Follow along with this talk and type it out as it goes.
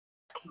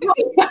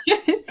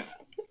Okay.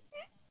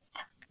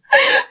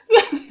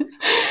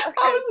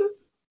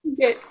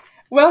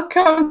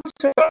 Welcome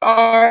to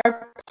our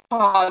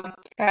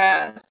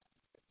podcast.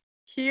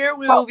 Here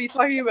we will be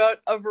talking about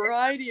a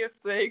variety of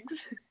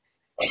things.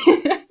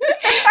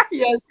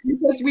 Yes,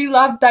 because we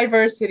love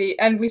diversity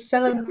and we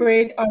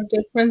celebrate our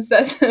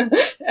differences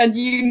and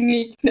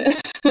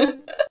uniqueness.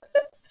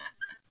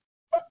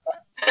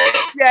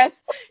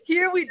 Yes,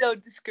 here we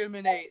don't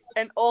discriminate,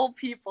 and all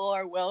people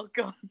are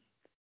welcome.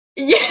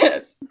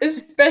 Yes,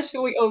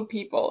 especially old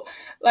people,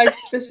 like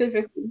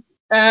specifically.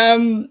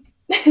 Um,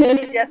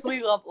 Yes,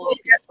 we love all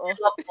people.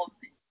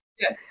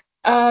 yes.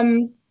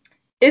 Um,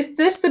 is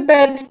this the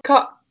best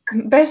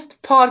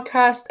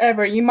podcast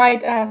ever? You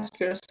might ask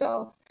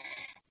yourself.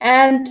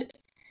 And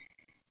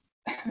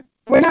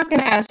we're not going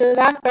to answer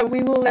that, but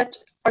we will let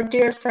our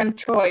dear friend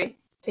Troy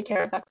take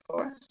care of that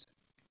for us.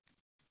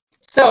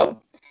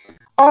 So,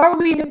 are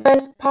we the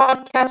best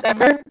podcast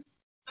ever?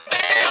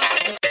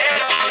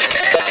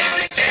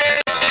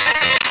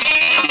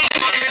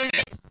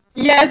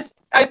 Yes,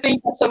 I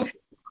think so.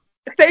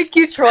 Thank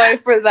you, Troy,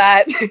 for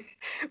that.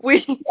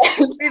 We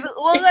Yes,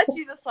 we'll let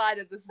you decide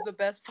if this is the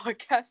best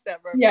podcast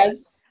ever, but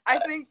yes, I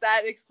think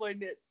that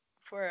explained it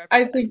for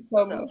I everything. think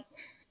so. So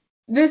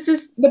This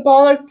is the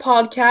Baller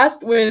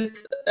podcast with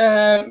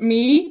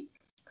me,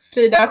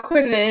 Frida,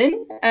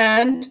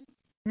 and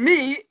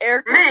me,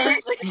 Erika.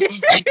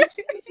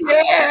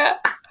 yeah.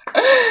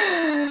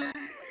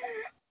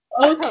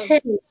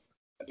 Okay.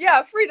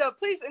 Yeah, Frida,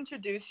 please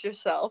introduce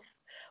yourself.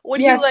 What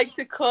do you Yes. like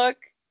to cook?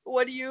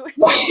 What do you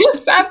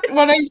Is that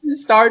what I should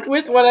start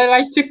with? What I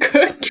like to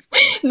cook?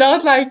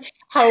 Not like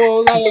how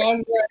old I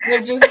am,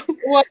 but just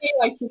what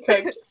I like to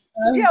cook.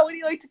 Yeah, what do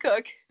you like to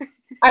cook?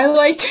 I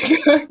like to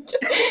cook.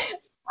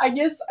 I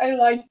guess I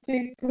like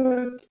to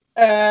cook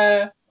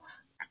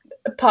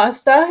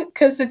pasta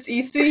because it's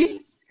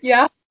easy.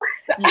 Yeah.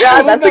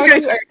 Yeah, What about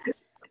you?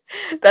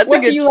 that's a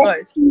What do good you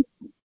like? choice.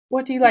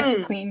 What do you like to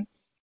Hmm. clean?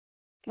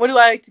 What do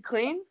I like to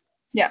clean?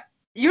 Yeah.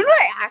 You know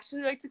what I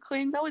actually like to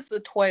clean? That was the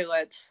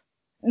toilets.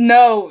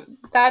 No,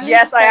 that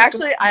Yes, is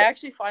like I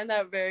actually find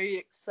that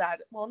very sad.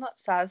 Well, not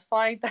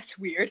satisfying. That's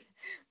weird.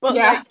 But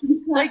yeah.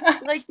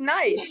 like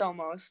nice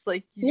almost.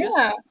 Like you just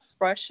Yeah.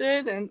 brush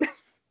it and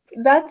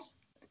That's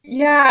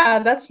yeah.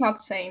 That's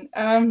not sane.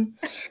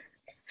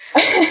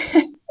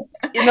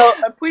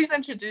 please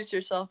introduce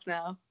yourself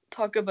now.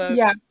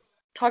 Yeah.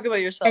 Talk about I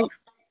yourself.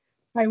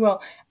 I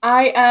will.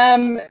 I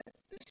am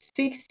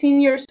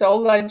 16 years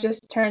old. I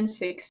just turned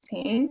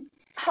 16.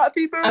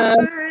 Happy Um,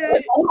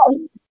 birthday.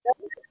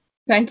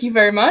 thank you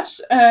very much.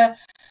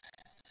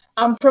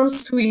 I'm from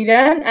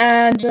Sweden,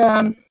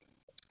 and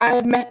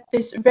I met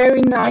this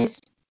very nice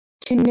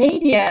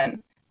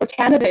Canadian, or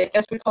candidate,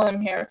 as we call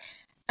him here.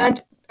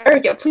 And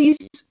Erika, please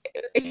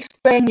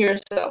explain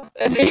yourself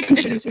and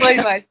introduce Explain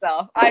yourself.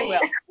 myself. I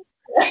will.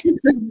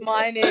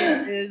 My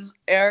name is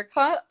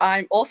Erika.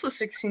 I'm also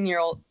 16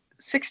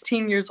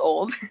 years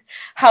old.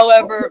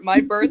 However,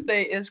 my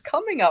birthday is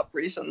coming up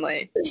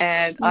recently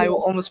and I will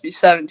Yeah. almost be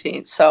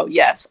 17. So,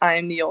 yes, I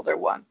am the older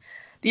one.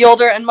 The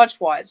older and much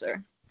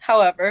wiser.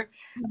 However,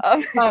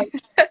 um, Um,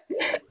 I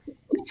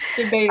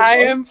debatable.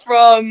 am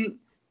from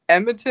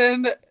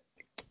Edmonton,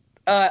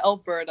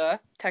 Alberta,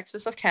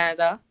 Texas of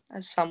Canada,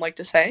 as some like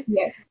to say.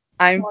 Yes,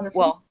 wonderful.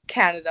 Well,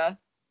 Canada,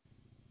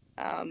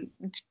 um,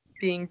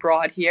 being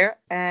broad here.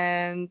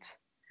 And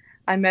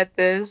I met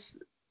this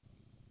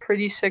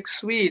pretty sick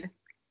Swede.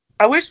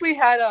 I wish we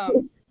had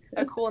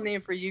a cool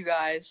name for you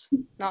guys.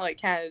 Not like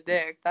Canada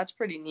Dick. That's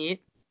pretty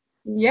neat.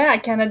 Yeah,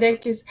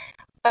 Canada is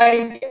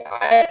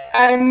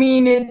I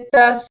mean it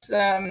does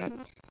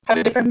have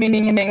a different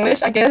meaning in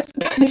English, I guess.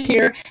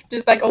 Here,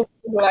 just like oh,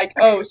 like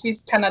oh,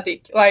 she's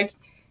Canadic. Like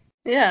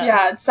Yeah,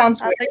 yeah, it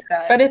sounds I weird, like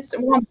that. but it's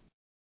one.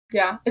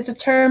 Yeah, it's a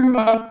term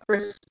of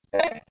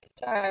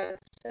respect, I'd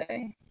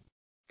say.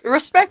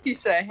 Respect, you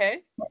say, hey?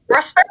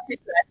 Respect.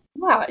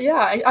 Yeah,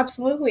 yeah,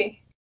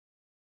 absolutely.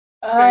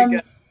 Very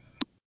good.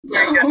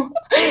 Um,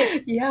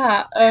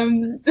 yeah.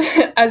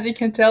 As you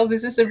can tell,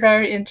 this is a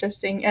very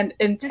interesting and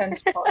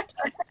intense podcast.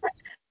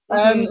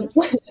 Um,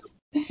 Mhm.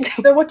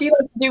 so what do you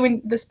like to do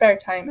in the spare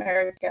time,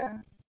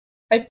 Erica?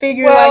 I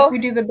figure like Well, we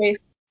do the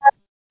basic.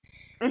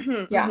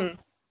 mhm, Yeah,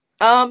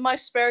 mhm. My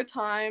spare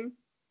time,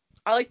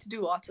 I like to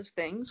do lots of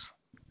things.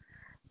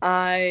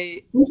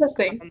 I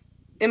interesting.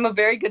 am a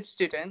very good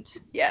student.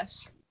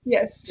 Yes,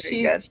 Yes,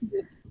 very good. she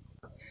did.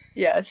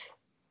 Yes,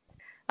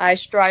 I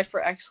strive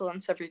for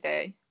excellence every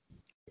day.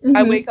 I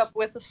Mm-hmm. wake up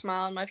with a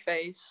smile on my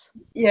face.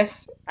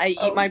 Yes. I eat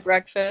Oh. my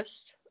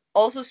breakfast.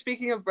 Also,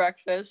 speaking of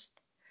breakfast,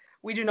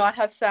 we do not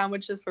have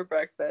sandwiches for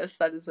breakfast.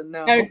 That is a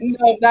No, no.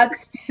 no,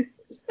 that's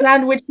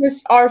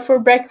sandwiches are for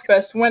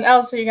breakfast. When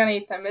else are you gonna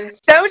eat them?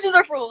 It's Sandwiches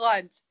are for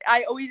lunch.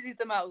 I always eat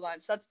them at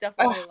lunch. That's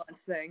definitely a lunch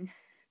thing.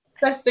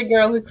 that's the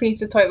girl who cleans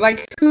the toilet.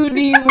 Like, who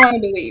do you want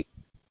to believe?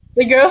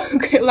 The girl who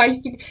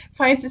likes to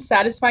finds it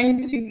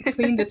satisfying to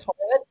clean the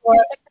toilet, or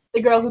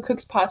the girl who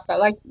cooks pasta?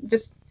 Like,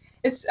 just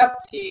it's up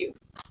to you.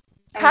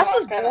 I'm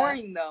Pasta's not gonna.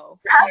 boring though.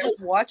 You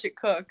just watch it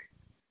cook.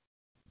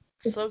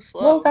 It's It's so well,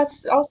 slow.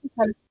 that's also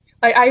kind of.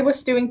 Like I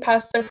was doing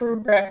pasta for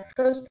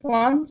breakfast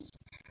once.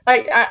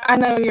 Like I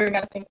know you're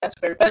gonna think that's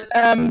weird, but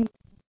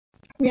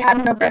we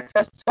had no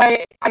breakfast, so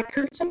I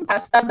cooked some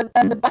pasta, but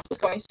then the bus was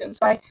going soon,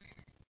 so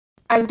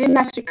I didn't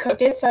actually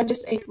cook it, so I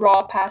just ate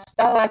raw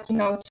pasta. Like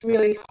it's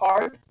really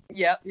hard.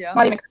 Yep, yeah.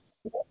 Not even.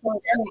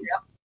 Yeah.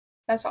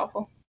 That's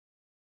awful.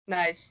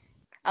 Nice.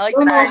 I like I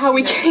don't the know how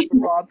we crispiness of came. the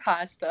raw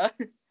pasta.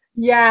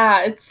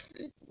 Yeah,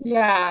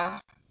 yeah.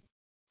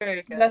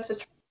 Very good. That's a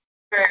tr-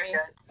 for Very me.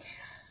 good.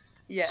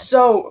 Yes.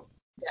 So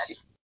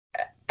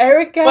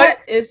Erika What?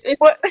 is in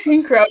What?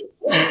 synchro.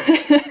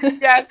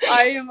 Yes,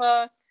 I am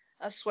a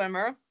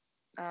swimmer,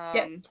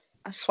 Yeah,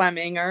 a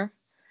swamminger,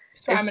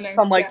 if Swaminer.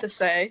 some like Yeah. to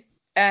say.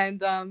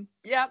 And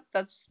yeah,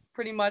 that's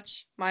pretty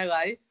much my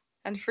life.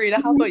 And Frida,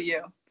 how Mhm. about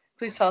you?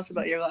 Please tell us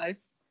about your life.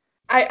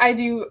 I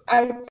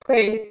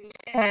play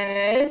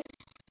tennis.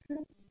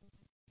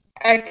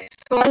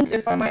 Excellent,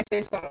 if I might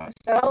say so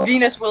myself.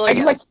 Venus I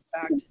do like. Williams, in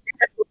fact.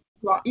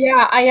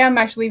 Yeah, I am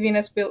actually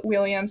Venus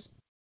Williams,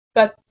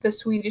 but the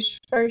Swedish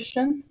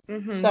version.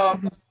 Mhm. So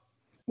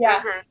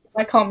yeah,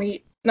 I call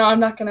me. No, I'm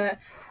not gonna.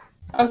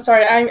 I'm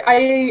sorry.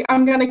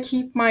 I'm gonna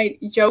keep my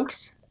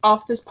jokes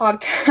off this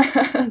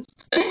podcast.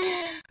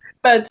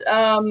 But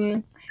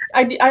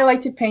I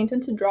like to paint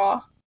and to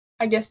draw.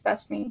 I guess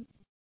that's me.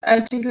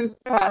 And to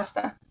cook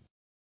pasta.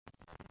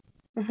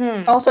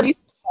 Mhm. Also, do you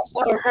cook pasta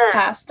or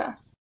pasta?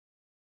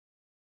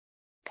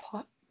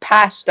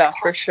 Pasta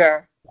for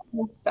sure.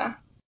 Pasta.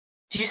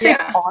 Do you say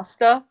Yeah.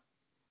 pasta?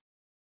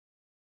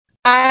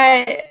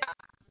 I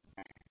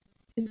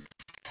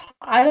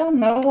I don't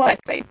know what I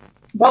say.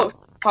 Both.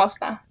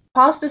 Pasta.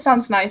 Pasta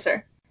sounds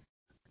nicer.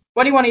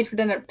 What do you want to eat for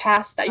dinner?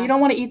 Pasta. You don't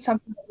Pasta. want to eat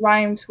something that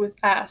rhymes with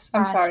ass.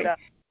 I'm sorry. Pasta.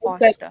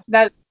 Pasta.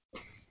 That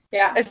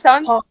yeah. It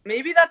sounds, Pa-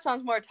 maybe that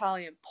sounds more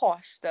Italian.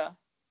 Pasta.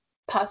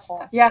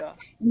 Pasta. Yeah. Pasta.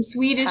 In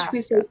Swedish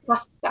we say Pasta.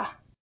 pasta.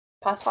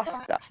 Pasta.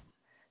 Pasta.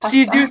 So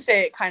you do Pasta.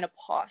 say it kind of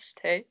past,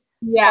 hey?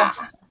 Yeah.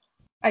 Pasta.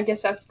 I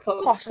guess that's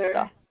closer.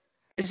 Pasta.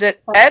 Is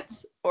it Pasta.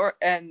 et or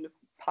en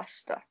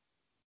pasta?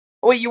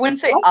 Oh, wait, you wouldn't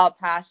say What? a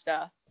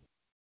pasta.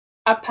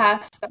 A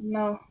pasta.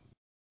 No.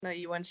 No,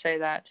 you wouldn't say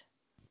that.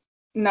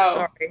 No.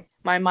 Sorry.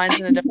 My mind's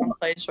in a different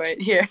place right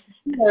here.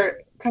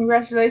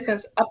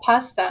 Congratulations. A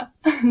pasta.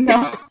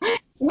 No.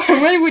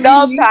 When would you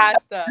The use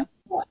pasta. that?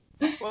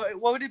 What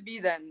would it be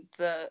then?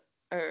 The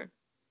or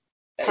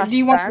Do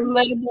you want a pastan?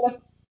 little bit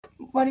of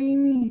what do you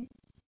mean?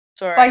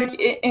 Sorry. Like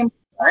in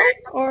Polish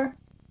or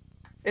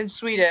In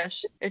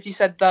Swedish, if you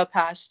said the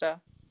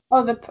pasta.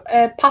 oh the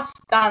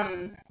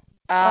pastan.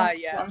 Ah,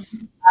 Pastan.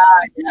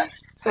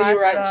 yes. So you're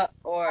right. Pasta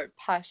or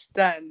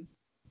pastan.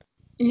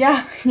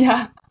 Yeah,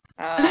 yeah.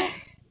 Ah.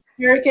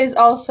 Erika is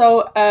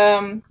also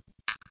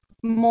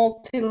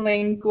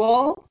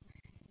multilingual,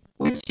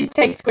 which she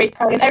takes great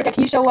pride in. Erika,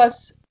 can you show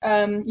us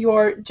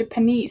your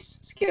Japanese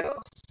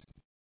skills?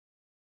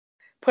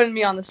 Putting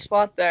me on the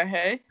spot there,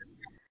 hey?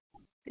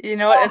 You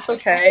know what? It's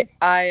okay.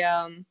 I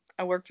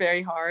work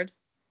very hard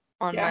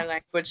on my Yeah.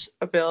 language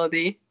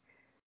ability.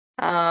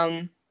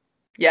 Um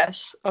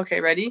yes. Okay,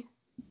 ready?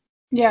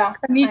 Yeah,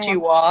 I am.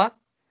 Konnichiwa.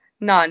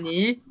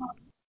 Nani?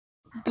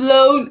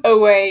 Blown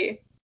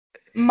away.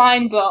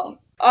 Mind blown.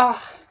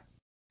 Ah,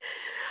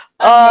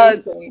 Uh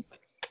amazing.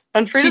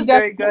 and She Frida's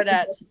does very good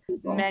at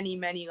people. many,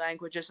 many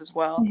languages as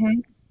well.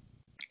 Hmm.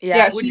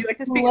 Yeah. Yeah, Would you she's like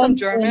to speak some fluent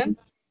German? in.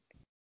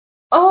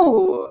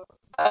 Oh,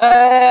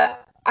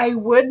 I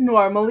would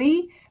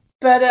normally,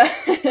 but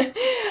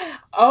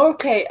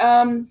okay.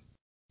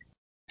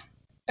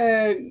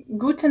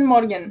 Guten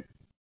Morgen,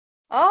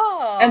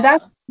 and Ah,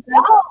 that's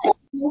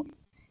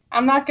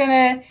I'm not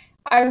gonna.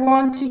 I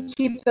want to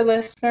keep the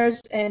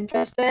listeners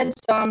interested,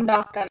 so I'm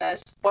not gonna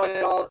spoil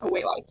it all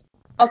away. Like,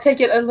 I'll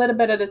take it a little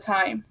bit at a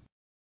time.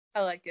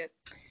 I like it.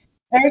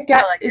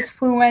 Erica is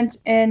fluent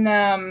in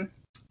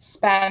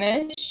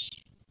Spanish,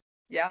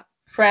 Yeah.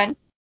 French,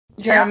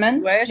 German,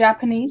 English.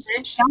 Japanese,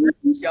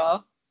 Chinese, Yeah.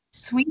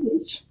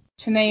 Swedish,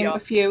 to name Yeah. a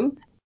few.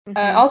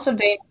 Mhm. Also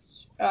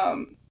Danish,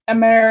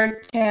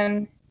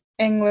 American,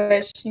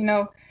 English.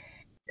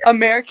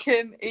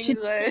 American She,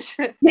 English.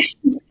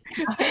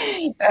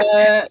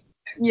 uh,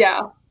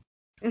 yeah.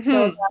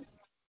 So Mhm.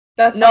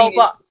 that's all you No, need.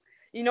 but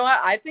you know what?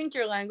 I think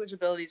your language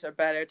abilities are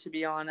better, to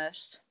be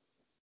honest.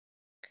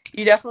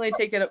 You definitely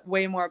take it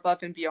way more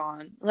above and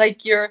beyond.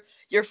 Like your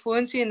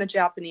fluency in the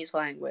Japanese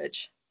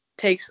language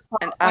takes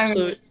an I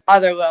mean, absolute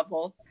other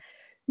level.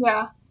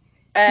 yeah,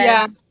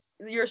 yeah, And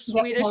your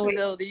Swedish definitely.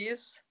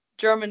 abilities,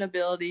 German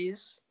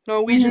abilities,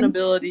 Norwegian Mhm,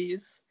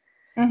 abilities,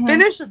 mhm.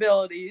 Finnish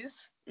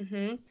abilities,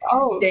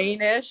 Oh,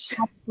 Danish,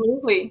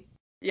 absolutely.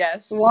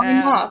 yes, Why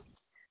not?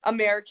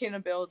 American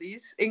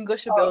abilities,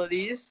 English Oh,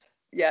 abilities,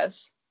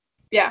 yes.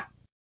 yeah.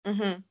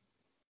 hmm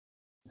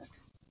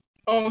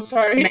Oh,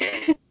 sorry.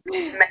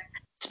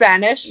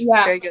 Spanish,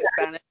 Yeah, very good at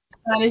Spanish.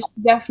 Spanish,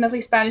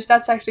 definitely Spanish.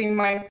 That's actually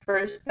my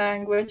first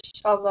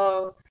language,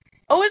 although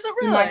Oh, is it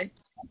you might.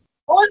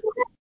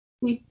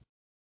 really?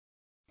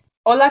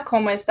 Hola,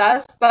 ¿cómo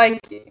estás? Like,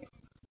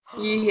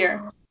 you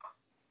hear.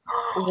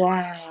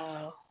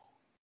 Wow.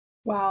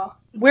 Wow.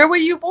 Where were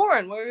you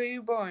born? Where were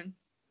you born?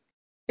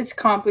 it's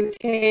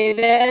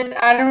complicated.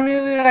 I don't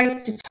really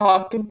like to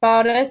talk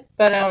about it,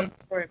 but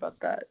Sorry about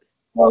that.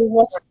 I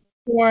was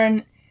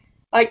born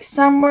like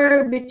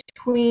somewhere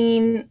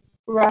between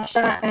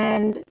Russia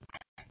and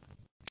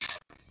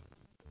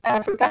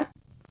Africa.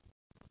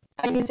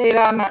 I can say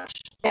that much.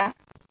 Yeah.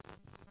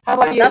 How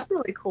about you? That's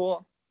really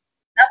cool.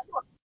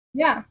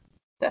 Yeah,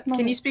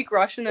 Can you definitely. speak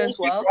Russian as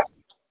well?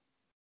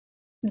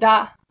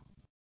 Da.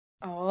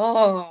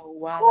 Oh,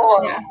 wow.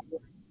 Yeah.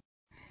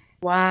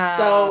 Wow.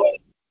 So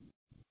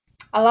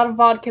a lot of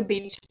vodka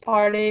beach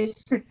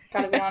parties.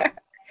 Gotta be honest.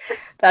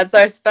 That's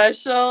our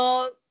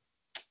special.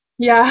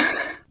 Yeah.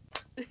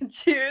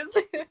 Cheers.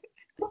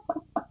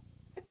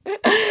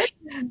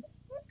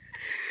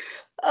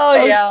 Oh,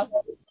 Okay. yeah.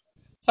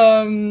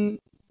 Um,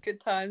 Good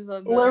times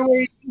on where the. were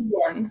you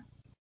born?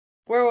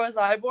 Where was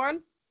I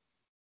born?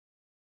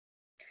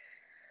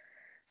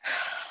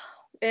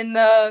 In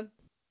the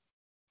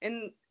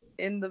in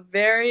in the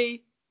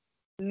very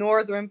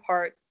northern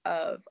part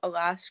of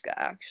Alaska,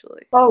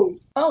 actually.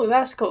 Oh,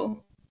 that's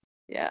cool.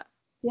 Yeah.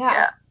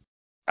 Yeah.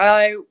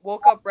 I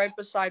woke up right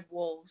beside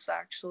wolves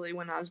actually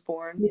when I was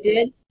born. You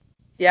did?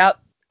 Yep.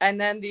 And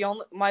then the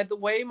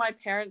way my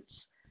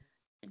parents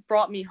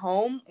brought me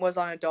home was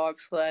on a dog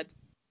sled.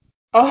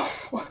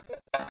 Oh.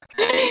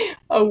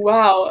 Oh,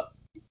 wow.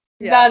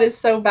 Yeah. That is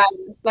so bad.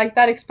 Like,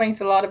 that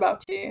explains a lot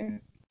about you.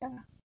 Yeah.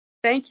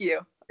 Thank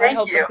you. I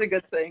hope that's a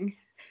good thing.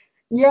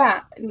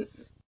 Yeah.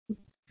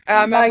 I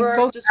Like, remember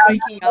both. just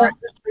waking up.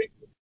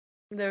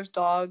 There's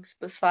dogs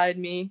beside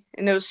me,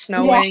 and it was Yeah.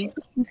 snowing.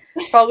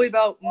 Probably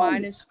about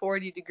minus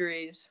 40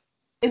 degrees.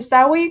 Is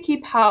that why you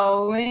keep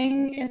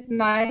howling at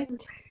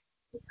night?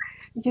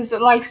 Because,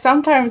 like,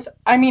 sometimes,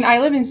 I mean, I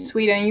live in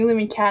Sweden, you live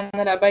in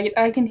Canada, but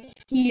I can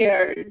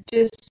hear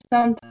just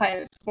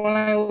sometimes when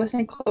I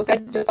listen close, I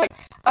just like,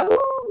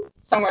 oh,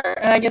 somewhere.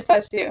 And I guess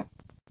that's you.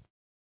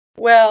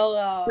 Well,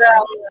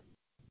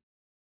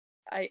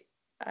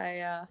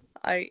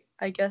 I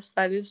I guess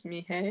that is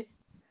me, hey.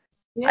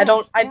 I Yeah,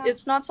 don't I yeah.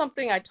 It's not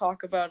something I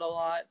talk about a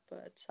lot,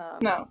 but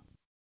No.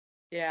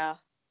 yeah.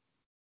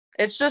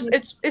 It's just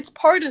it's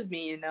part of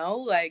me,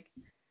 like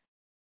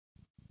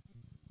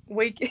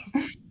waking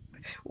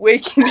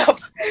waking up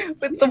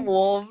with the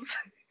wolves.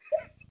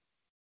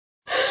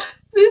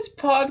 This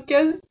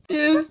podcast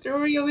just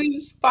really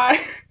inspired.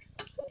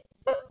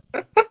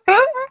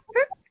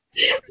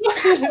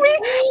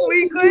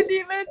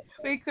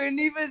 we couldn't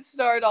even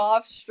start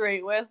off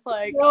straight with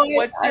like No,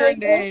 what's I your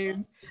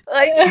name?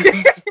 Like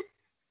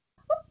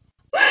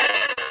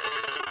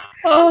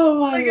Oh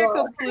my like a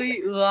god.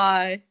 complete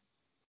lie.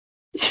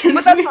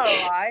 But that's not a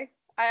lie.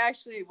 I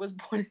actually was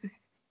born.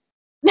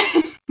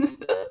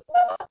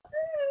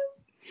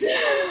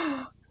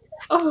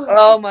 Oh,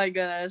 Oh my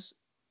goodness.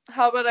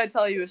 How about I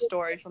tell you a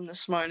story from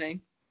this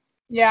morning?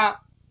 yeah.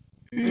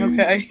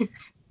 Okay.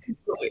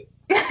 Really.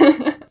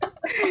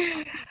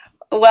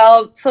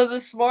 Well, so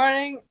this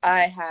morning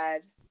I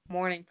had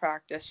morning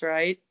practice,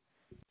 right?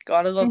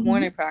 Gotta love Mhm.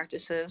 morning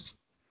practices.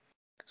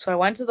 So I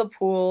went to the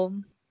pool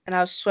and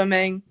I was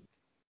swimming,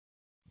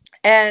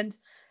 and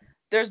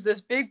there's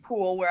this big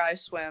pool where I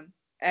swim,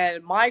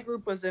 and my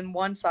group was in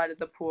one side of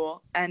the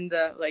pool, and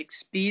the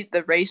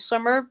race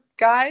swimmer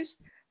guys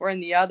were in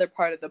the other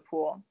part of the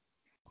pool.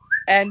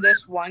 And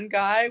this one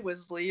guy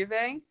was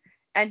leaving,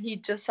 and he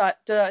just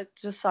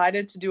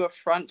decided to do a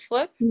front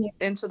flip Yeah.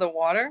 into the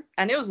water,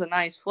 and it was a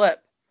nice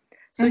flip.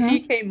 So he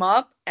Mhm. came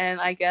up, and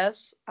I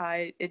guess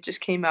it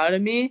just came out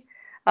of me.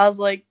 I was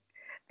like,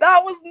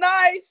 "That was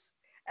nice,"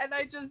 and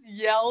I just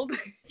yelled.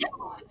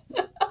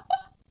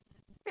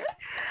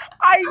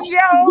 I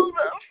yelled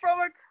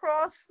from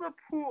across the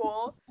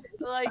pool,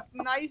 like,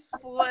 "Nice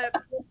flip."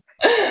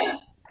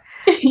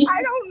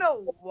 I don't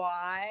know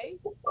why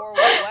or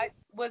what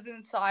was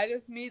inside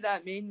of me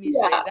that made me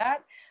say Yeah.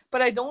 that,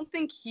 but I don't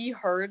think he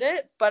heard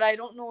it, but I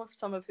don't know if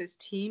some of his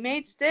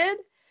teammates did.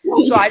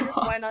 So I just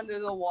Yeah. went under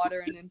the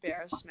water in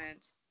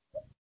embarrassment.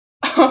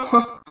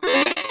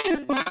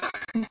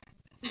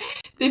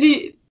 Did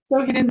he?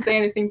 So he didn't say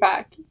anything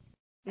back.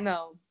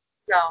 No.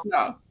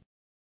 No.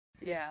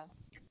 Yeah.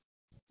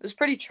 It was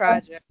pretty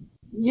tragic.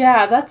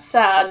 Yeah, that's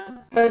sad,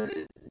 but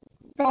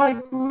like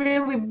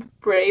really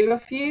brave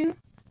of you.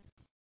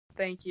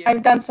 Thank you.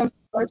 I've done some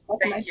sort of stuff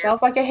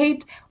myself. Like I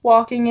hate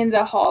walking in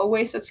the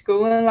hallways at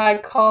school and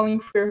like calling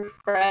for your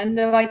friend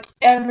and like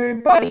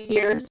everybody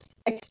hears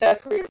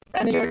except for your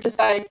friend. And you're just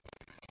like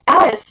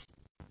Alice,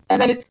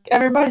 and then it's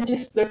everybody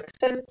just looks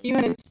at you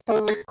and it's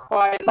totally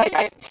quiet. Like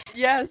I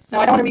Yes. no,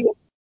 I don't want to be.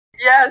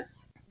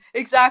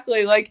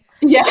 Exactly. Like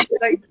Yeah.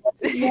 like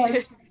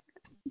Yes.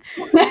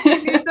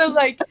 you need to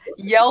like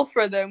yell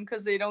for them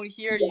because they don't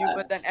hear you,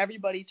 but then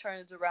everybody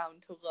turns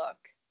around to look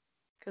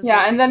because Yeah,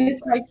 they and think, then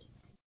it's like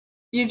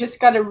you just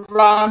gotta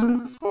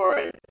run for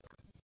it.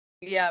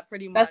 yeah,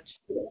 pretty That's much.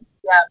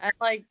 And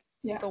like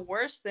yeah. the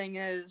worst thing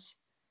is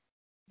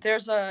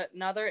there's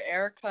another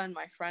Erika in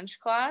my French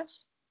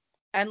class,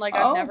 and like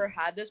I've Oh. never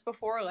had this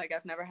before. Like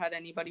I've never had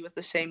anybody with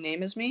the same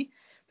name as me.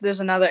 There's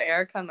another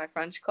Erika in my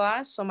French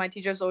class, so my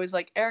teacher's always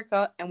like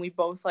Erika, and we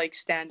both like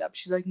stand up.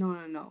 She's like, no,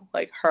 no, no,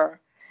 like her.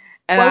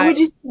 And Why would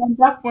you stand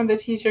up when the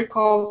teacher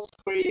calls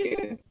for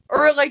you?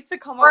 or like to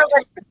come up to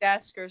her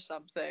desk or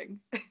something.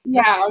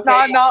 Yeah,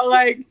 okay. Not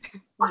like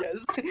yes,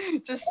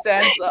 just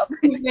stands up.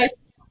 He's like,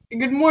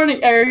 "Good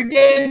morning, Erika,"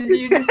 and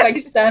you just like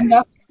stand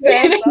up,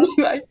 Stands and up.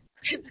 be like,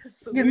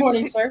 Just "Good salutes.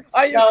 morning, sir."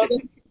 Are you? No,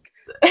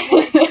 Good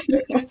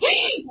morning.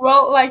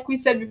 well, like we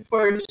said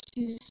before,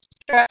 she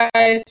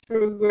strives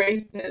for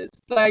greatness.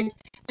 Like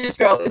this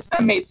girl is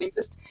amazing.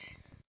 Just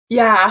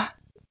yeah,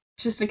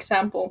 just an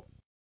example.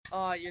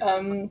 Oh, you're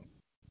too much. Um,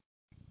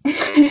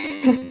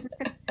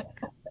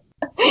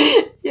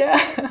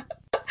 yeah,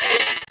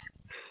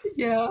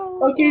 yeah.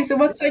 Okay, so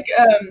what's like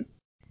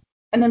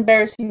an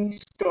embarrassing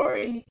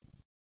story?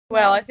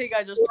 Well, I think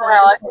I just told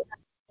you.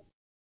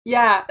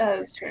 Yeah, that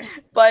is true.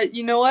 But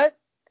you know what?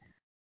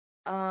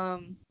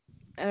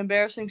 An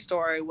embarrassing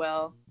story.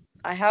 Well,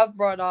 I have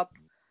brought up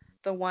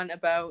the one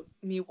about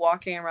me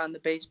walking around the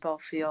baseball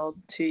field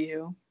to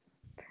you.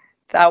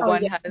 That Oh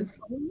one yeah. has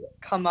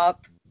come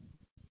up.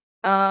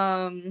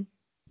 Um,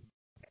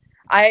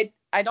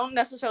 I don't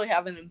necessarily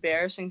have an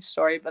embarrassing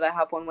story, but I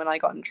have one when I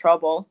got in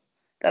trouble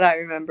that I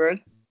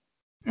remembered,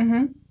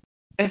 Mhm.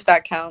 if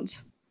that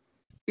counts.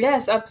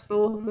 Yes,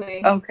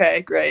 absolutely.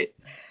 Okay, great.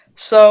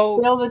 So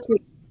Spill the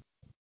tea.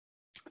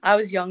 I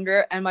was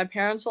younger, and my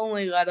parents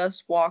only let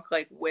us walk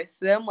like with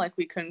them, like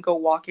we couldn't go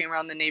walking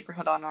around the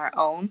neighborhood on our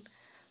own,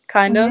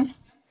 kind of. Mhm.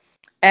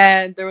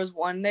 And there was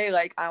one day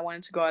like I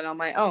wanted to go out on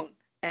my own,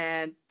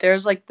 and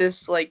there's like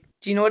this like,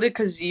 do you know what a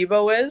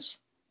gazebo is?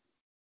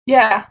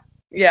 Yeah.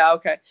 Yeah,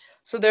 okay.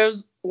 So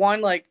there's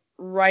one like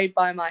right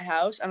by my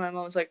house, and my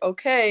mom was like,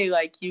 okay,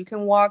 like you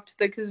can walk to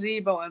the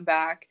gazebo and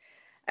back.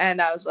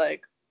 And I was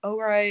like, all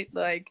right,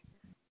 like,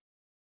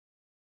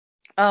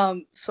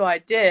 so I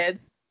did,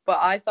 but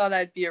I thought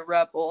I'd be a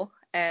rebel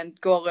and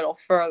go a little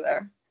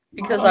further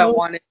because I Oh,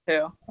 wanted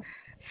to.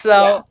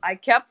 yeah. So I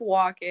kept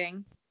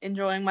walking,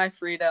 enjoying my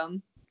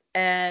freedom,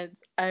 and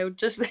I would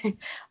just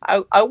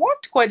I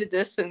walked quite a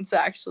distance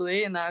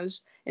actually, and I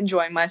was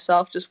enjoying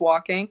myself just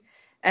walking.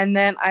 And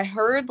then I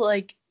heard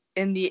like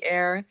in the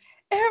air,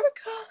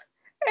 Erica,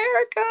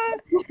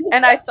 Erica,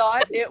 and I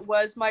thought it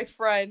was my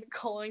friend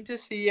calling to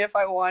see if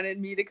I wanted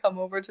me to come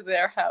over to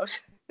their house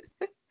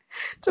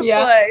to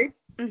Yeah. play.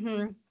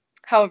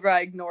 However,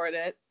 I ignored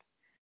it.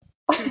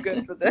 Too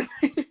good for them.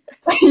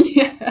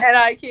 Yeah. And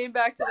I came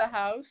back to the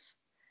house,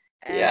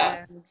 Yeah.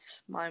 and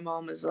my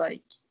mom was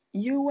like,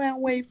 "You went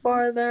way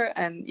farther,"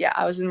 and yeah,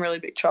 I was in really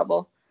big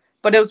trouble,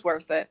 but it was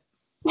worth it.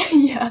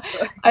 Yeah.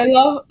 I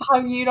love how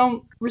you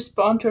don't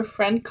respond to a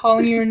friend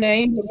calling your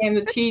name, but when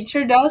the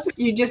teacher does,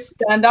 you just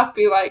stand up,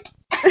 be like,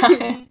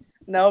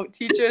 No,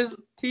 teachers,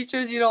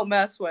 you don't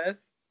mess with.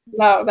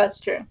 no, that's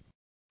true.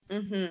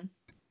 Mhm.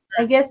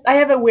 I guess I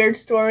have a weird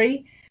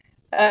story.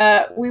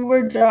 We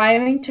were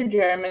driving to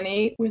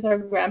Germany with our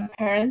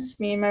grandparents,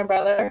 me and my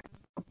brother,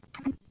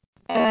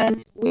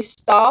 and we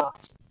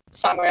stopped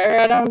somewhere.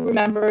 I don't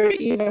remember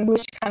even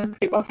which country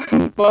it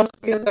was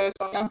because I was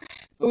so young.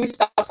 But we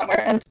stopped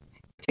somewhere and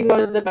to go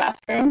to the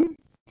bathroom.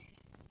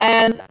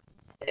 And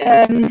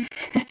um,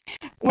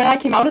 when I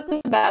came out of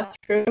the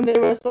bathroom,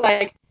 there was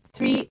like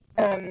three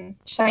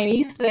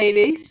Chinese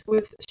ladies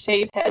with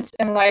shaved heads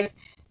and like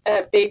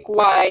big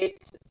white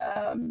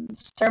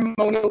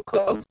ceremonial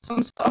clothes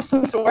of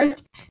some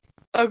sort.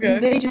 And Okay.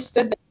 they just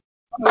stood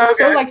there. I was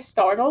so like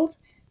startled.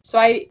 So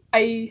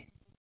I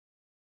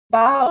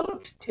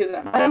bowed to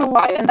them. I don't know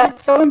why, and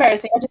that's so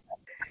embarrassing.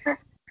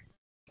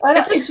 I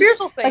It's don't. a It's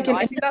just spiritual thing, like though. an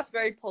I think that's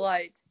very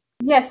polite.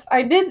 yes,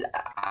 I did.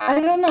 I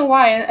don't know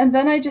why, and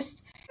then I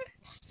just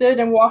stood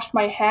and washed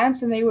my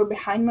hands, and they were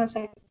behind me. I was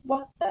like,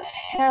 what the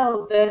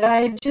hell did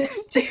I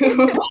just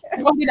do?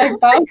 What did I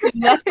bow to?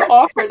 That's so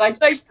awkward. Like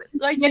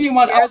Like you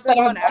anyone scared outside them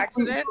of a on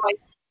bathroom, accident. like,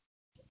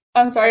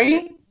 I'm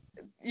sorry.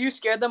 You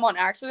scared them on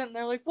accident, and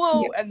they're like, Yeah.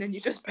 "Whoa!" And then you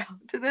just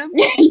bowed to them.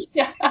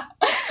 Yeah.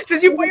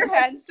 Did you put your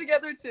hands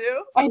together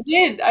too? I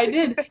did. I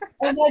did.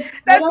 And like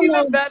I That's don't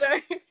know. even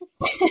better.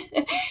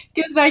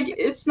 Because like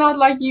it's not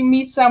like you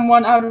meet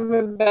someone out of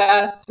a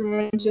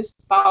bathroom and just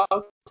bow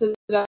to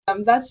them.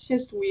 That's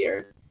just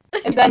weird.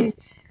 And then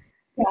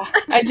yeah,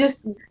 I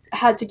just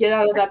had to get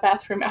out of that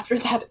bathroom after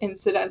that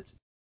incident.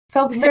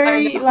 Felt I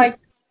very know. like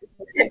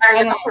I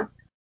don't know.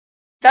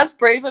 That's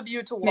brave of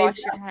you to Maybe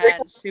wash your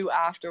hands too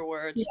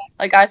afterwards. yeah.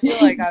 Like I feel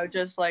like I would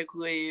just like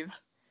leave.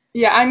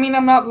 Yeah, I mean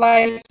I'm not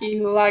like you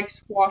who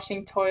likes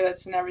washing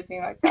toilets and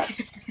everything like that.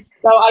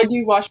 So I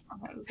do wash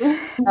my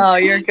hands. Oh,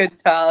 you're a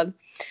good child.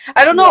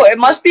 I don't know. Yeah. It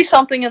must be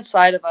something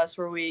inside of us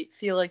where we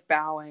feel like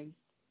bowing.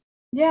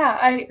 Yeah,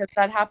 I Because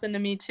that happened to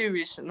me too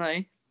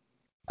recently.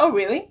 oh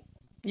really?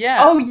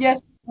 Yeah. Oh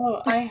yes.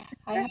 Oh, I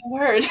have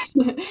heard.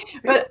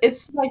 But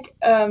it's like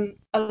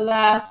a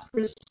last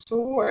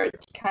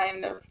resort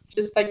kind of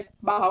just like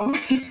bowing.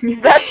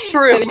 That's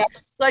true. Getting up.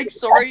 Like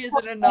sorry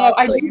isn't No, enough,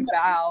 I so you didn't.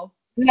 bow.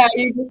 No,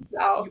 you just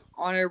bow. You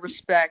honor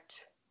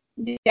respect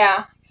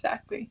Yeah,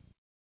 exactly.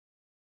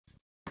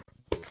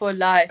 for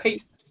life. Pe-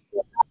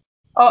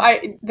 Oh,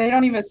 I they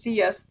don't even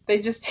see us. They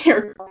just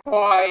hear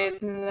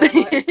quiet and then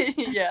like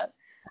Yeah.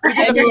 We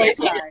did a anyway. peace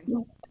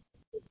sign.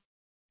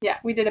 Yeah,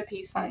 we did a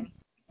peace sign.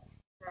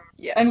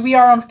 Yes. And we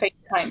are on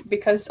FaceTime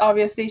because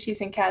obviously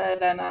she's in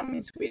Canada and I'm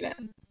in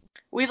Sweden.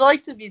 We'd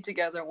like to be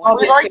together one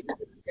day. Obviously.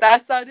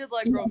 That sounded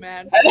like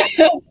romantic.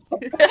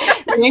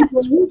 Wink,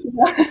 wink.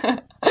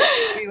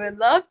 We would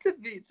love to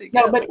be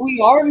No, together. but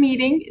we are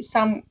meeting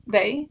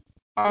someday,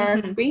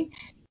 aren't Mhm. we?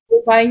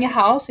 We're buying a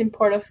house in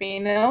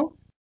Portofino.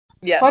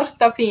 Yes.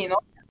 Portofino.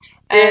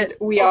 And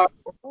we are.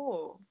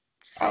 Oh,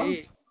 Oh,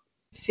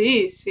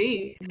 see. see.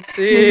 See.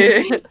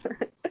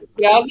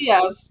 Yes,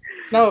 yes.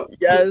 No,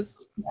 Yes.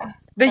 yeah.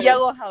 The I-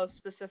 yellow house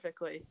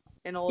specifically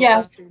in all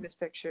Yes, famous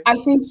pictures. I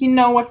think you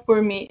know what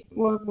we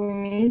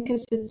mean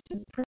because it's a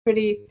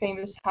pretty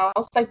famous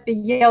house, like the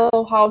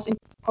yellow house in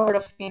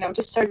Portofino.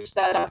 Just search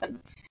that up and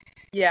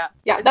Yeah.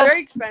 yeah, It's that's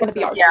very gonna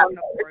be expensive, our but you story.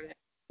 can afford it.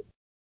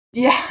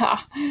 Yeah,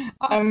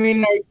 I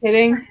mean, are you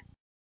kidding?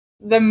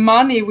 The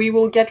money we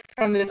will get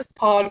from this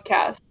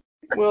podcast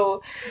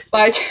will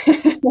like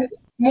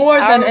more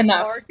than Our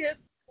enough. market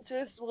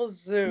just will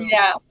zoom.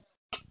 Yeah,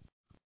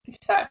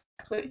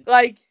 exactly.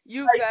 Like,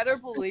 you better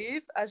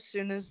believe as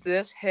soon as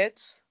this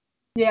hits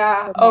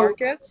Yeah. the Oh,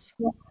 markets,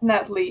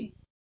 definitely,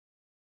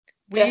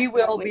 we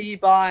will definitely. be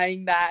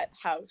buying that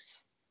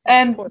house.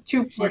 And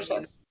two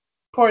Portofino.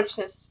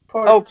 Porsches,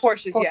 Oh,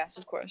 Porsches, yes,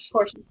 of course.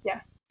 Porsches.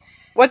 Yeah.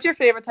 What's your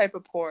favorite type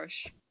of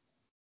Porsche?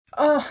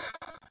 Uh,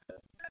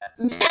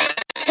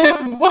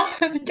 what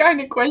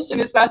kind of question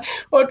is that?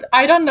 What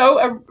I don't know,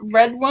 a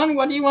red one?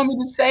 What do you want me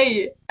to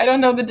say? I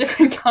don't know the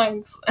different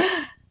kinds.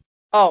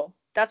 Oh,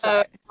 that's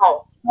Uh, okay.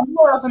 I'm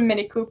more of a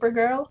Mini Cooper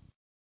girl.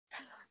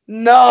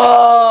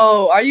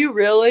 No, are you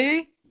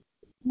really?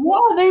 Yeah,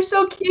 they're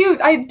so cute.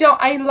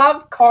 I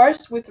love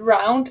cars with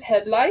round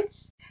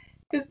headlights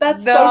because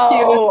that's so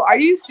cute. No, are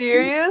you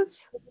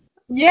serious?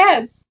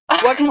 Yes.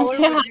 What color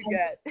Yeah. would you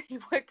get?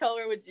 What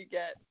color would you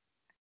get?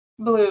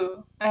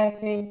 Blue. I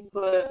think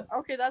blue.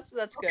 Okay, that's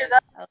good.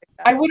 I like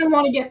I that. wouldn't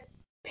want to get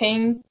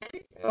pink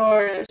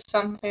or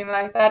something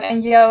like that,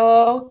 and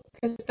yellow,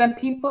 because then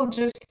people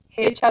just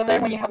hate each other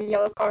when you have a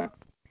yellow car.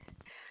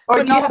 Or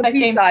But do you not have the that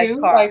game P-size too?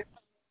 car. Like,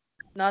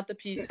 Not the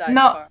P-size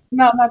no, car.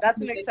 no, not That's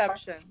the an music car.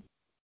 exception.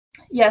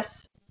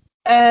 Yes,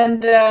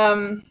 and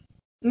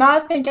no, I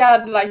think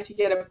I'd like to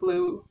get a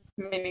blue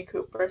Mini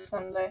Cooper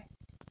someday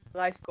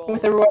Life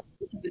with a goals.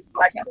 royalty to this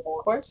podcast,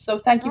 of course. So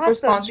thank you for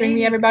Not the sponsoring me,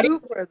 Mini everybody.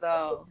 Cooper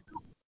though.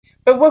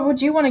 But what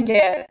would you want to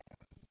get?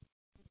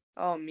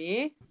 Oh,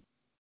 me?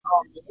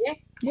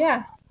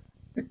 Yeah.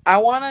 I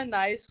want a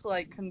nice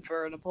like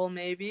convertible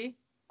maybe.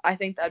 I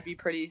think that'd be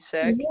pretty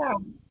sick. Yeah.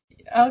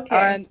 Okay.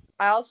 And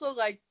I also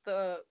like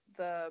the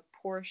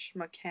Porsche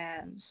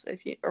Macans,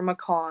 if you or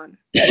Macan.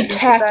 If you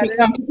know what that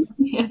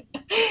is.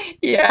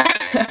 Yeah.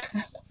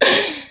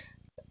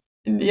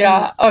 Mm.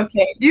 Yeah.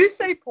 Okay. Do you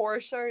say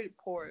Porsche or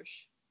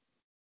Porsche?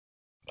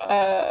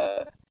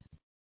 Uh,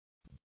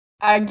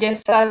 I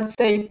guess I'd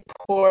say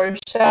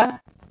Porsche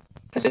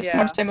because it's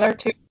more Yeah. similar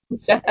to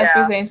Porsche, as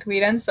we say in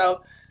Sweden.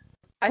 So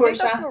I think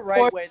that's Porsche. the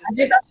right way to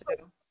say Just, it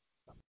too.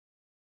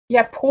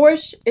 yeah,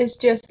 Porsche is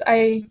just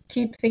I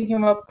keep thinking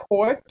about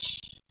porch,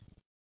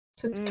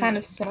 so it's kind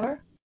of Mm,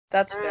 similar.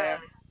 that's fair.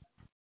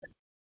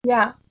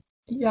 Yeah.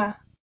 Yeah.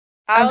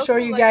 I I'm sure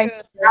also you like guys.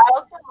 a.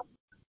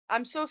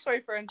 I'm so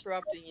sorry for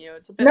interrupting you.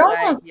 It's a bit No,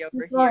 laggy it's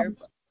over here, fine.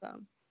 but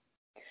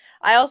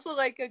I also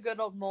like a good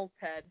old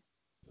moped.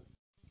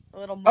 A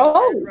little moped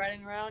Oh,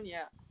 riding around.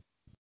 Yeah.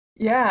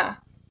 yeah.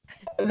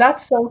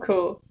 That's so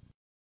cool.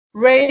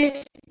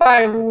 Raised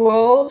by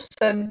wolves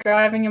and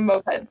driving a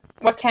moped.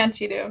 What can't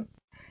you do?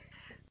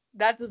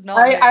 That does not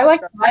I, make I me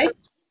like cry. bikes.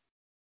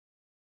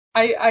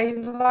 I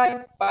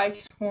like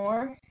bikes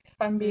more, if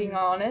I'm being Mm.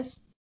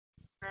 honest.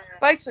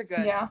 Bikes are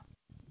good. Yeah.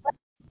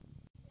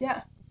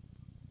 Yeah.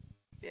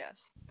 Yes.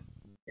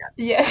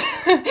 Yes.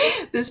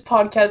 This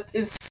podcast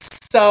is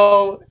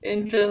so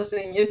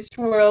interesting. It's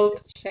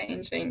world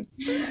changing.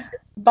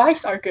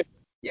 Bikes are good.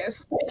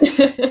 Yes.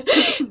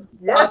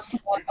 Yes.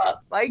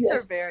 Bikes are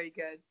Yes. very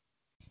good.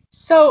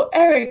 So,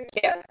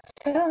 Erika,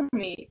 tell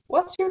me,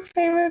 what's your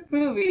favorite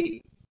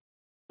movie?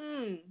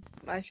 Hmm.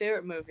 My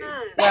favorite movie.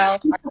 Well,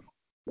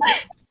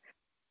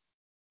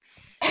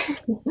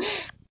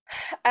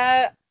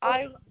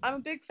 I'm a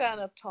big fan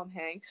of Tom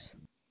Hanks.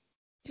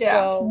 Yeah.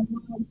 So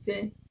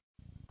See.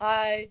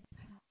 I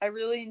I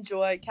really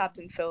enjoy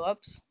Captain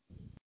Phillips.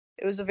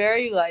 It was a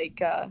very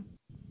like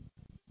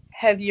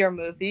heavier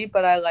movie,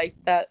 but I like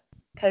that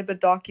type of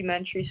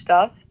documentary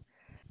stuff.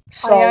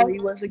 I Sully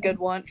was a good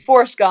one.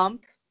 Forrest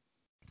Gump,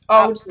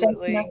 oh,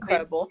 absolutely definitely.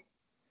 incredible.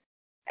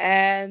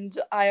 And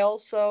I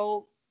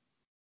also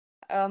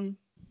um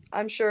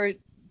I'm sure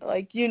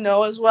like you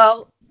know as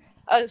well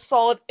a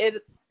solid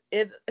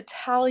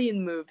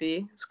Italian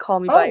movie. It's Call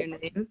Me by Oh, Your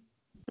Name.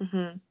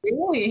 Mhm.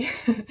 really?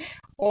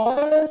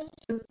 What a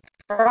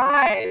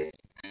surprise.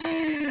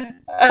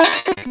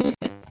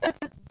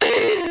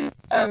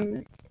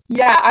 Um,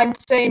 yeah, I'd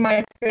say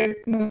my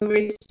favorite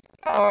movies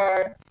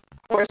are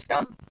Forrest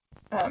Gump.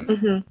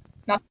 Mhm.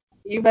 Not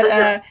you, but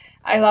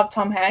I love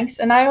Tom Hanks,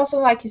 and I also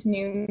like his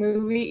new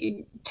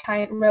movie,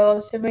 kind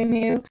relatively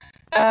new,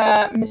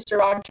 Mr.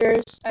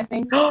 Rogers, I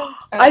think.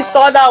 I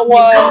saw that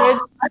one.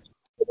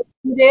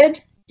 You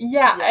did?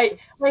 yeah, I Yes.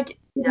 like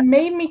it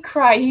made me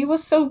cry. He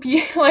was so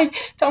beautiful. Like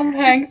Tom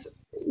Hanks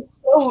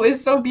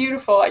is so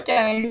beautiful. I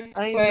can't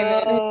I explain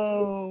it. It's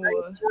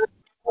know.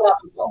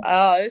 lovable.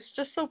 It's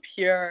just so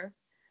pure.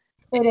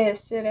 It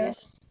is. It Just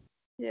is.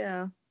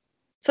 yeah.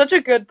 Such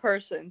a good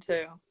person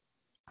too.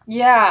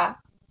 Yeah,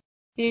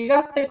 he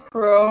got the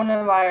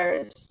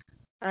coronavirus.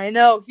 I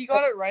know. He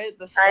got it right at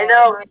the I start.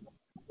 know.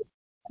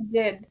 He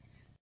did.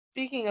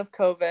 Speaking of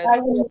COVID, I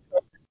would,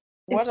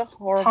 if what a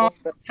horrible Tom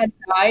thing. had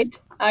died,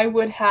 I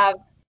would have.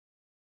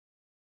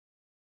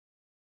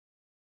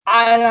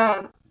 I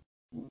don't.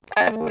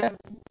 I would have.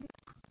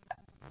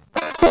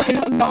 I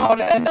don't know how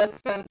to end that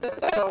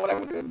sentence. I don't know what I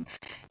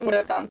would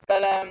have done,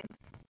 but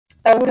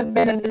that would have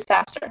been a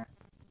disaster.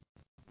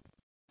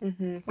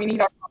 Mhm. We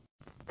need our.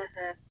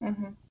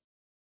 Mm-hmm.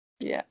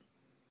 Yeah.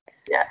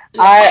 Yeah.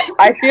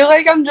 I feel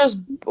like I'm just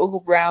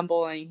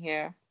rambling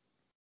here.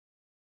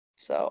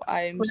 So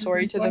I'm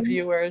sorry to the Yeah.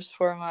 viewers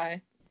for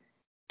my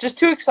just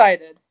too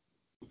excited.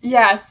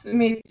 Yes,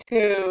 me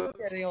too.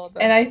 Getting all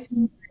And the I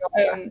think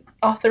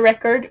off the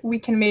record, we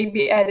can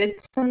maybe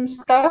edit some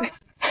stuff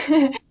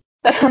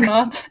that are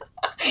not.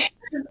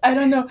 I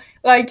don't know.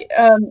 Like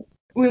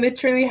we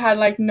literally had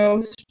like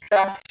no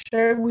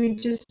structure. We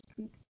just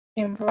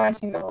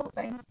improvising the whole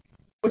thing,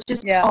 which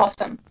is yeah.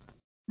 awesome.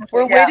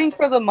 We're Yeah. waiting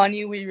for the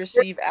money we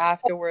receive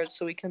afterwards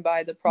so we can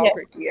buy the Yes,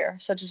 proper gear,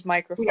 such as we are.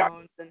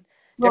 microphones and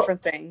Well,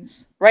 different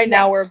things. Right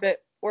yeah, now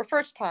we're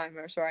first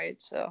timers,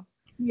 right? So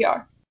we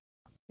are.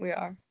 we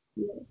are.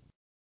 Yeah.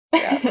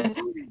 Yeah.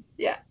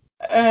 Yeah.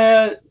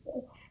 Uh,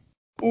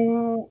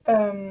 ooh,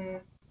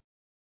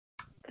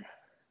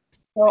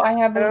 so I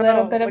have I a don't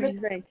little know. bit What of do a you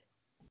think?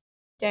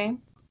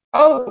 game.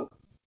 Oh,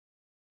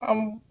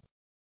 um,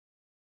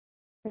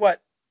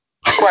 What?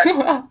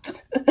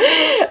 what?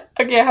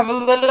 Okay, I have a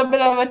little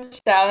bit of a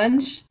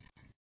challenge.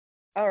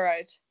 All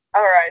right.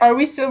 All right. Are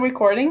we still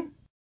recording?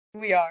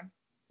 We are.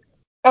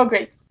 Oh,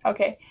 great.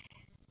 Okay.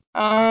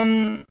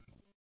 Um,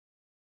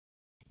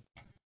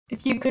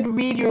 if you could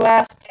read your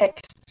last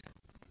text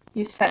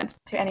you sent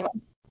to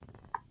anyone.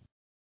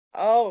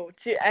 Oh,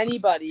 to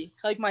anybody.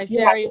 Like my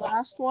Yeah, very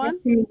last like one?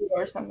 to me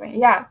or something.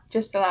 Yeah,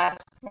 just the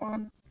last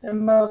one. The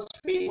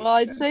most Well,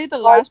 I'd recent. say the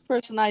last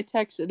person I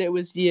texted, it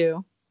was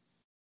you.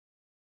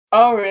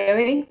 Oh,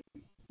 really?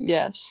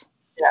 Yes.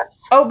 Yeah.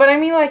 Oh, but I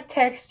mean like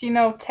text,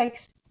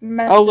 text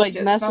Oh, like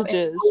messages, not.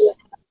 messages.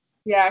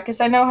 Yeah, because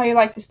I know how you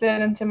like to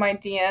slid into my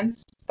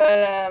DMs,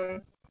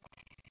 but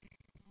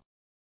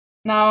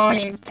now I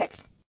mean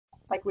text,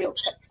 like real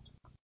text.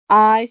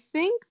 I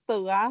think the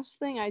last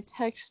thing I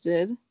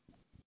texted,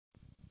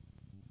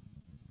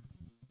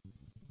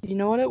 you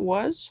know what it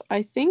was?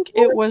 I think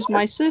it was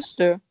my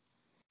sister.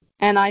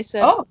 And I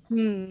said, Oh.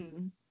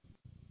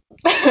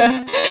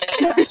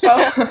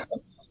 Oh.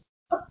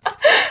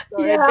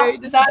 So it's Yeah, very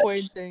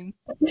disappointing.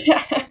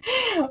 yeah,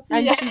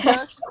 And she yeah.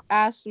 just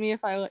asked me if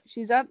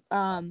she's at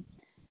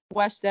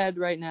West Ed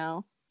right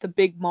now, the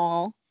big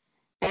mall,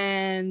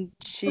 and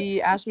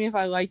she asked me if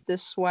I like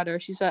this sweater.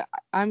 She said,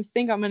 I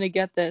think I'm gonna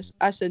get this.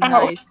 I said Oh.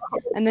 nice.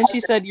 And then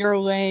she said, you're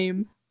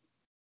lame.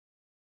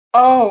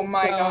 Oh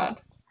my So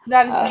God,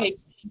 that is a uh,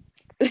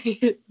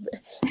 hate.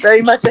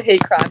 very much a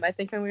hate crime. I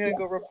think I'm gonna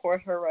go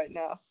report her right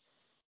now.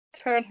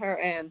 Turn her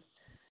in.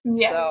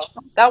 Yes.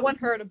 So that one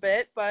hurt a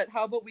bit, but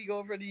how about we go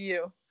over to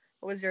you?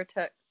 What was your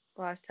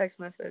last text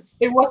message?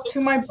 It was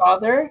to my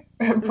brother,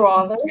 Mhm.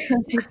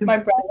 my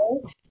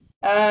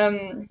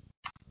brother.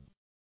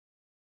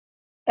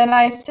 And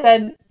I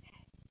said,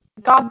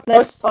 God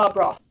bless Bob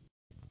Ross.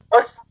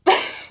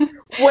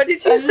 What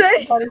did you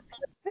say? That is,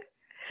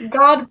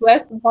 God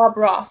bless Bob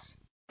Ross.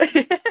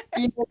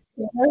 You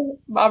know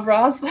Bob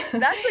Ross?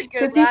 That's a good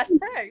Because last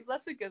text.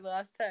 That's a good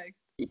last text.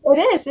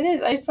 it is.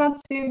 It's not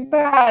too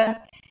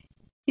bad.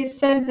 He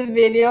sent a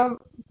video of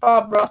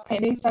Bob Ross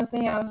painting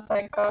something. I was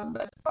like, God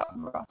bless Bob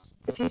Ross.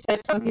 Because he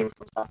said some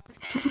beautiful stuff.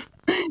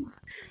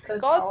 As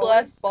God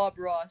bless always. Bob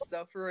Ross,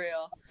 though, for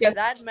real. Yes.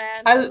 That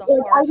man I, has like, a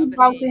I heart of would an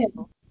bow to him.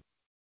 angel.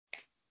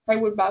 I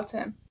would bow to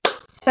him.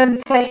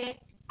 Sensei.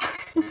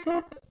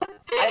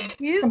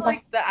 He's Senpai.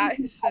 like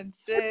the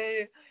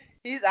sensei.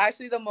 He's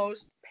actually the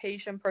most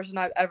patient person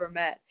I've ever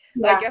met.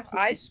 Like, Yeah. if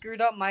I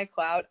screwed up my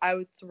cloud, I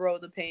would throw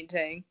the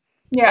painting.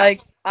 Yeah.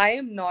 Like, I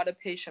am not a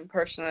patient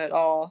person at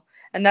all.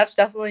 And that's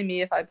definitely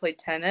me if I played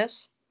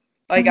tennis.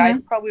 Like, I Hmm.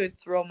 probably would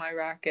throw my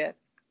racket.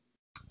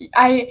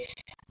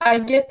 I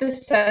get the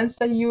sense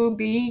that you will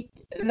be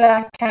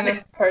that kind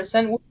of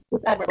person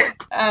with Edward.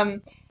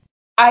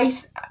 I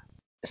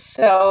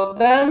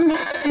seldom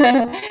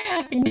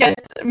get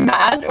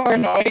mad or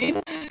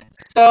annoyed,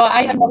 so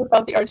I have never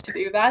felt the urge to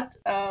do that.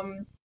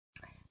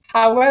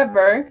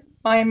 However,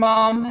 my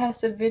mom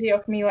has a video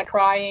of me like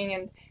crying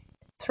and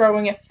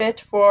throwing a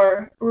fit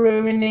for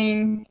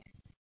ruining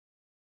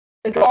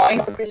the drawing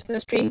of a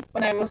Christmas tree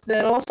when I was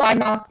little, so I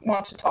not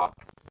want to talk.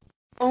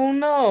 Oh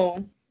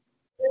no.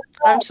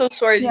 I'm so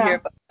sorry to hear Yeah,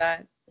 about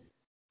that.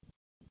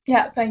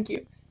 yeah, thank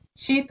you.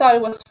 She thought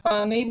it was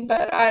funny,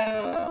 but I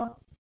don't know.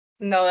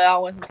 No,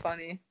 that wasn't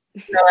funny.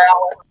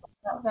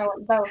 No,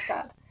 that was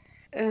sad.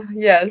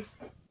 Yes.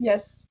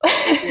 Yes.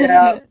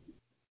 Yeah.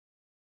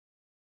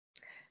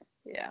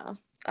 Yeah.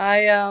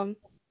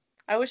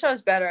 I wish I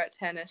was better at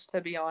tennis,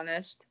 to be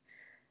honest.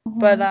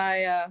 But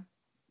Mhm.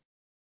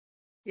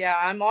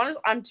 yeah,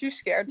 I'm too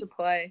scared to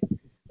play.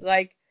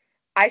 Like,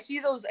 I see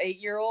those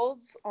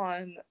 8-year-olds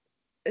on,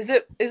 is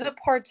it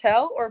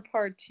Partel or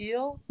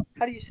Partil?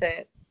 How do you say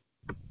it?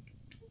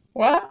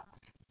 What?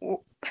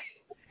 W-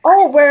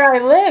 Oh, where I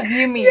live, you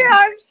Yeah, mean?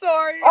 I'm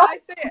sorry. Oh,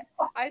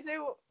 I say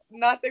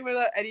nothing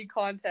without any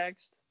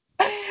context.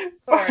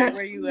 Sorry, for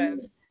where you live.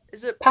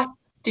 Is it?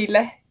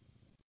 Partille.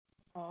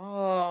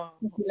 Oh,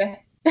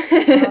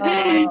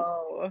 Partille.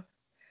 oh,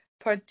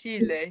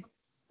 Partile.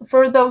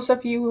 For those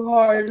of you who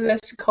are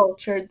less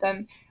cultured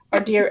than our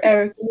dear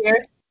Eric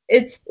here,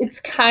 it's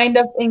kind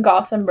of in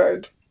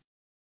Gothenburg,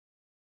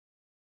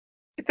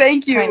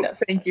 kind of.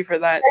 Thank you for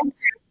that.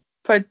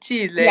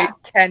 Partile Yeah,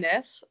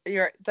 tennis,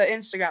 the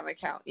Instagram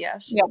account.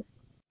 Yes, yeah.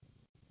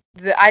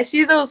 I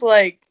see those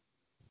like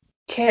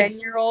ten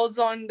Kids. year olds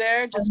on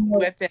there I just know.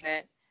 whipping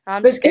it.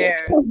 I'm But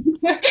scared.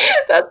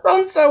 that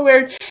sounds so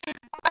weird.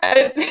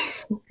 I,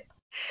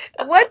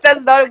 What?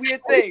 That's not a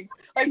weird thing.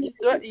 Like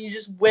you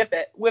just whip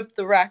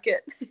the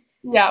racket.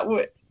 yeah,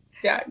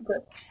 yeah,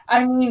 good.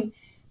 I mean,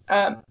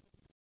 um,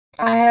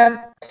 I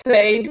have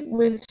played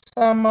with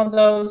some of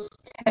those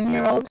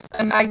 10-year-olds,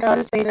 and I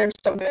gotta say they're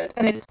so good.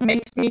 And it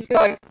makes me feel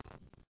like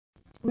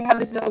we have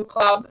this little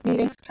club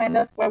meetings kind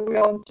of where we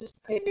all just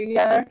play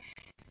together.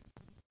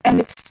 And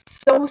it's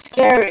so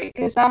scary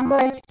because I'm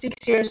like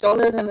 6 years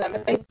older than them,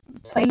 and they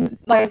play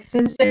like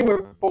since they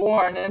were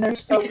born, and they're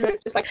so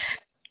good, just like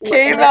whipping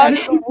Came it out and,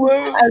 of the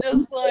womb and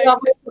just like.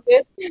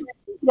 it,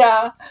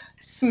 yeah,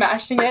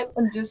 smashing it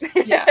and just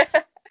yeah.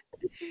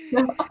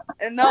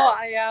 And no,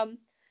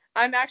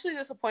 I'm actually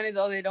disappointed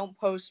though they don't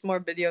post more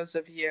videos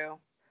of you.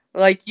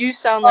 Like you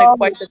sound like Oh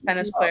quite the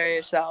tennis no, player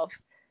yourself.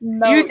 You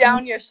no,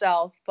 down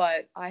yourself,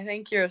 but I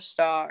think you're a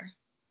star.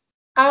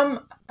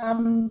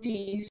 I'm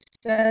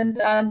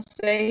decent, I'd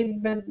say,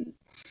 but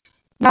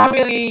not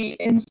really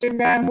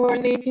Instagram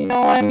worthy, if you know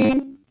what I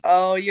mean.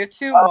 Oh, you're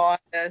too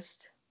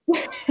modest.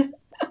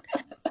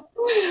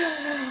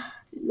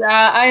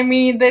 Yeah, I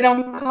mean, they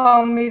don't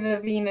call me the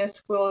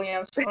Venus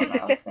Williams for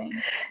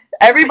nothing.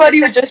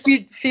 Everybody would just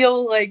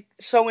feel like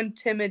so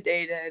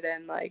intimidated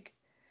and like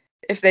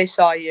if they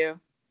saw you,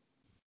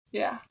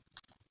 Yeah,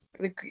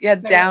 like, yeah,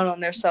 they would. down on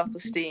their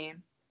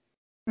self-esteem.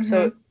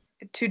 So Hmm.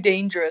 too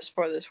dangerous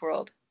for this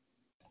world.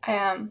 I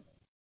am.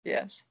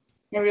 Yes.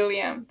 I really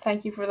am.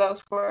 Thank you for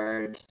those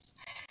words.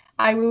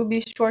 I will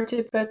be sure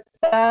to put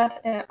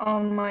that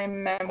on my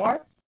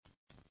memoir,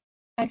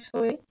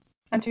 actually.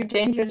 I'm too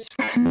dangerous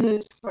for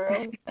this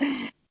world.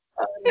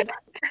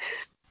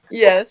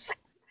 Yes.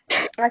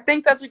 I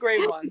think that's a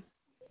great one.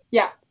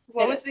 Yeah,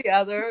 What it was is. the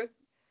other?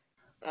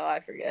 Oh, I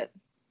forget.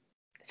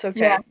 It's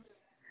Yeah. okay.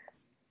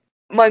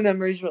 My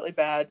memory's really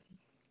bad.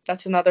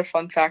 That's another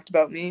fun fact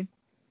about me.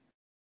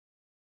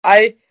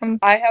 I Um,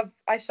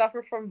 I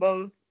suffer from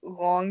both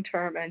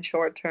long-term and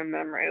short-term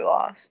memory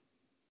loss.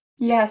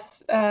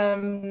 yes.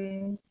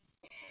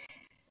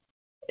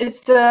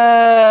 It's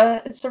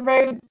a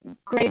very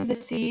grave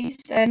disease,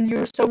 and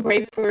you're so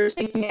great for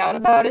speaking out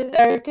about it,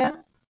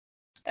 Erica,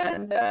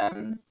 and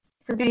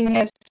for being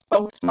a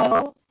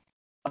spokesmodel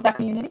of that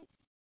community. So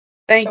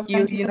Thank you.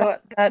 thank you You for know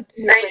that. what? That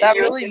Thank that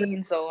you. really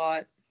means a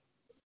lot.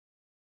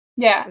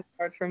 Yeah, It's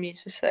hard for me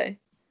to say.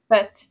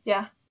 but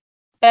yeah,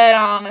 bet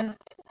on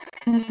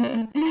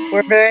We're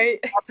it. very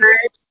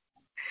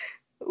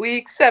we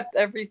accept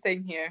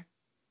everything here.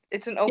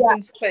 It's an Yeah,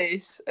 open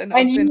space, an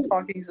and open you,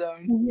 talking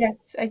zone. yes,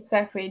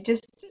 exactly.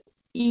 Just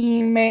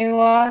email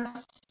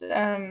us.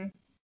 Um,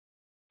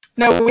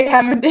 no, we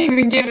haven't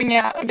even given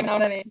out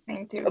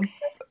anything to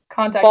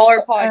contact.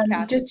 Ballerpodcast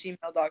at Just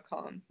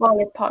gmail.com.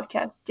 follow the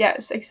podcast.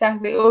 Yes,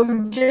 exactly. Or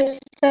just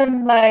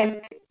send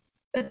like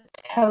a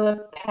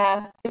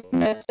telepathic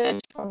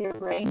message from your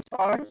brain to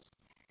ours,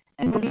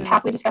 and we'll be Mm-hmm.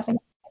 happily discussing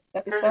the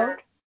next episode.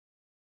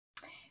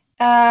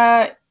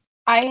 Uh,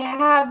 I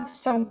have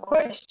some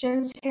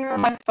questions here on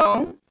my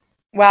phone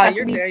Wow, that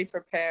you're we. very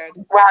prepared.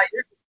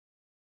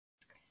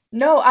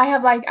 No, I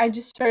have like I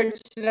just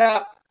searched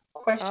up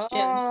questions.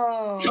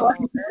 Oh.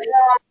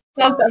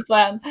 Not that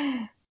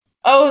plan.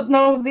 Oh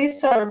no,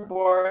 these are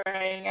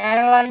boring.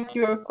 I like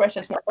your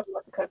questions more. What do you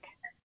want to cook?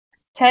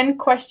 10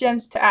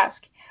 questions to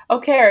ask.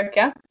 Okay,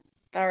 Erica.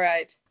 All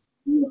right.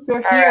 Who's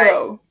your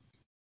hero?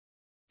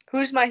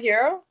 Who's my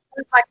hero?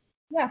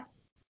 Yeah.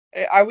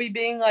 Are we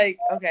being like,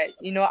 okay,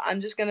 you know what? I'm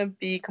just gonna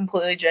be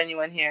completely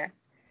genuine here.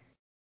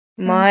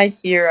 Mm. My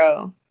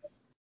hero.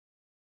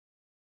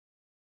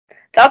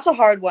 That's a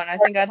hard one. I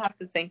think I'd have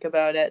to think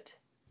about it.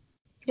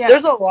 Yeah.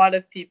 There's a lot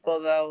of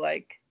people though,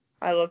 like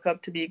I look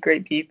up to be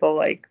great people,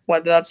 like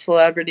whether that's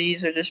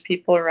celebrities or just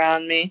people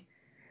around me.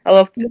 I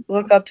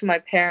look up to my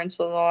parents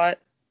a lot,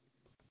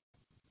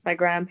 my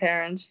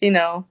grandparents,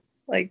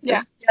 like Yeah.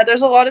 just yeah,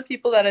 there's a lot of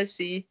people that I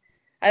see.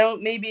 I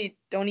don't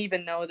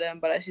even know them,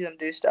 but I see them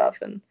do stuff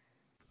and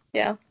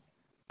yeah.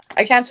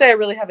 I can't say I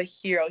really have a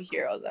hero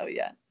though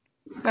yet.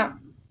 No.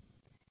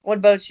 What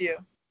about you?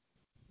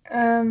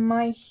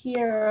 My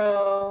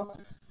hero.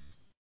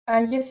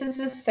 I guess it's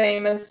the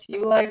same as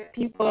you, like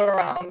people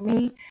around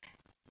me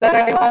that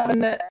I love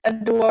and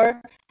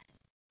adore.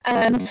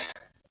 And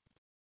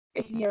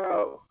a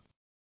hero.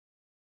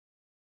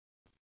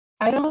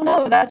 I don't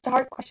know. That's a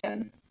hard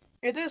question.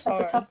 It is That's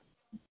a hard.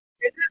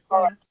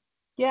 tough.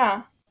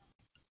 Yeah.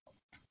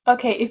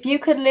 Okay, if you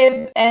could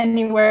live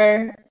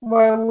anywhere,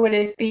 where would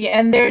it be?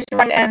 And there's the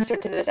right answer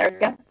to this,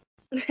 Erica.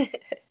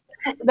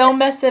 Don't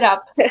mess it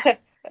up.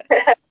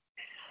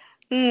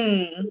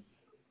 Hmm.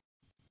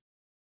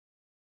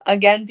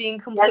 Again, being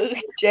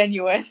completely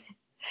genuine.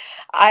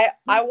 I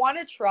want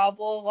to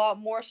travel a lot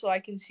more so I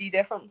can see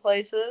different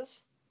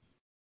places.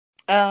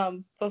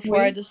 Before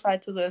I We.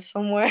 decide to live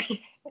somewhere.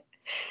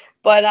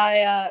 But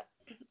I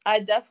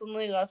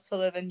definitely love to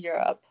live in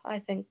Europe. I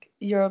think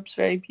Europe's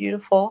very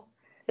beautiful.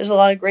 There's a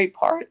lot of great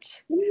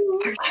parts.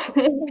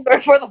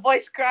 Sorry for the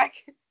voice crack.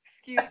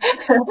 Excuse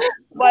me.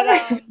 But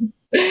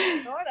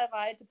you know what? If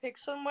I had to pick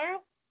somewhere,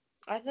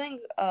 I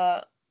think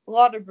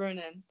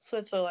Lauterbrunnen,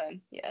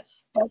 Switzerland.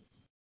 Yes.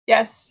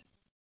 Yes,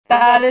 What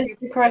that about is you,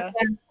 the correct Frida?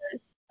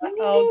 answer. Ding,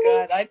 Oh, ding,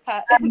 good. I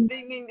pat. ding,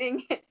 Ding ding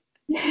ding.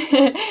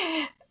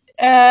 ding.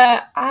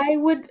 I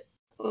would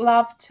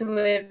love to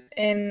live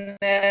in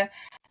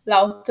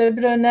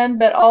Lauterbrunnen,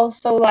 but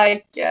also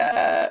like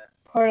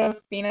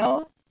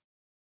Portofino,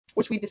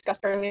 which we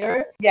discussed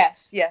earlier.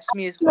 Yes, yes,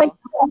 me as Like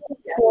well.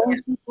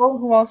 people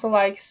who also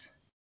likes.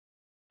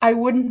 I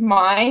wouldn't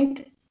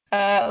mind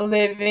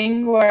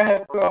living where I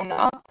have grown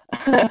up,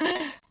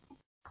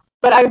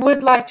 but I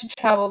would like to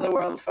travel the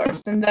world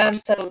first and then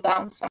settle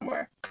down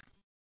somewhere.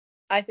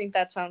 I think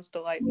that sounds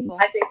delightful.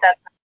 I think that.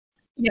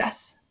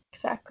 Yes,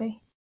 exactly.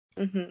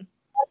 Mhm.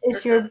 What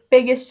is your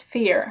biggest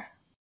fear?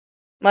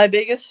 My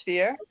biggest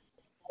fear,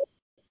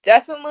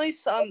 definitely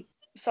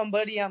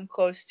somebody I'm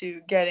close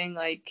to getting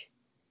like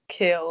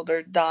killed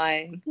or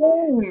dying.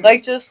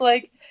 Like just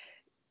like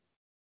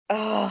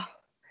uh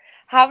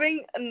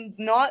having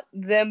not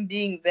them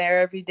being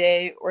there every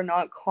day or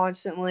not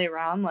constantly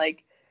around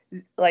like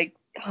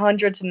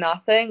 100 to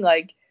nothing,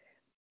 like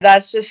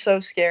that's just so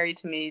scary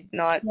to me.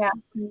 Not Yeah,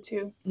 me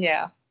too.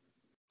 yeah.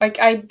 Like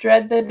I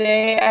dread the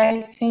day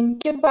I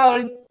think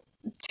about it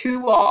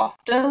too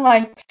often,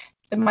 like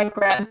that my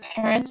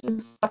grandparents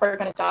and stuff are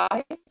gonna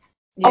die. Oh,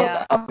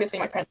 Yeah. obviously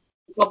my parents,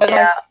 well, but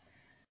like,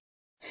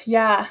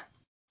 yeah,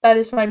 that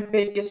is my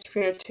biggest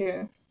fear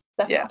too,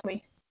 Yeah.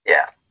 definitely.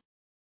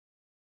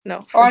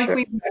 No, for Aren't sure.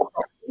 we?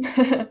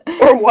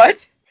 Or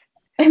what?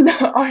 No,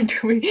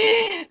 aren't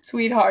we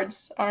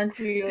sweethearts? Aren't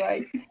we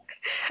like?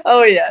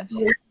 Oh yes.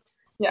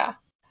 Yeah.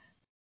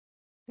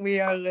 We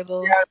are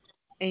little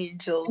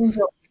angels.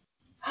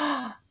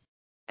 Angel.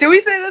 Do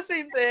we say the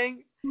same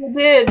thing? You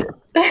did.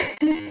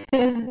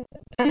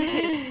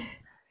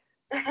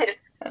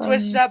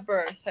 Switched at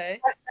birth, hey?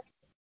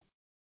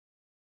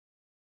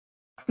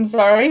 I'm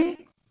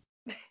sorry.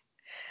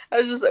 I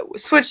was just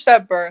switched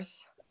at birth.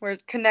 We're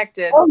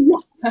connected. Oh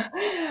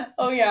yeah.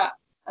 Oh yeah.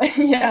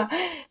 Yeah.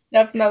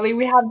 Definitely.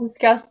 We have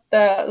discussed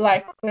the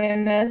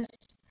likeliness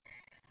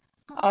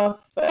of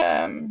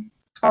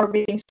our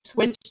being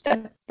switched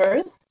at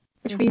birth,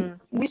 which Mhm.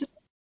 we just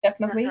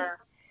definitely.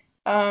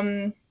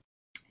 Um.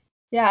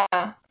 Yeah.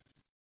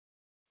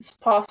 It's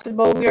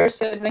possible we are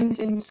siblings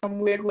in some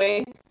weird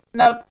way.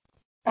 Not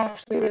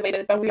actually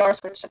related, but we are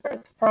switched at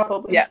birth,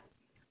 probably. Yeah.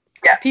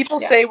 People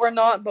Yeah. say we're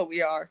not, but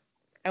we are,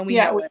 and we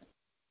Yeah. know it.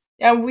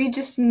 Yeah. We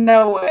just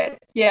know it.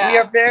 We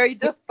are Yeah. very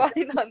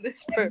defined on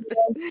this purpose.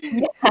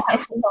 Yeah.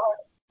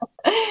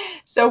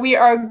 So we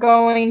are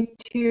going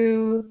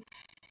to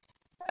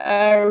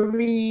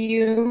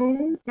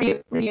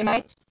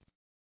reunite.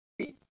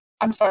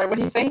 I'm sorry, what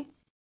do you say?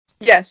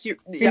 Yes, you.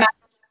 Yeah.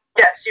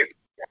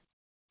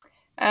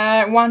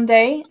 Reunite one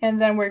day,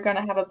 and then we're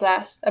gonna have a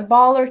blast, a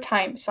baller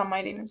time. Some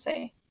might even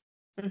say.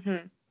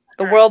 Mhm.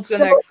 The world's So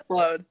gonna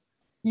explode.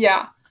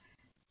 yeah,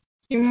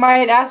 you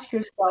might ask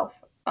yourself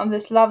on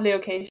this lovely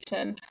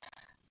occasion,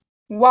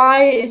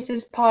 why is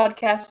this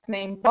podcast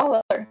named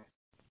Baller?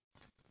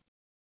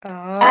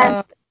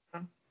 And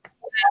Ah.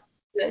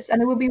 this,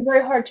 and it would be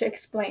very hard to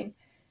explain,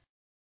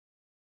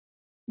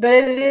 but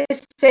it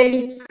is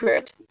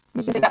sacred.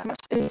 We can say that much.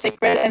 It is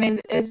sacred, and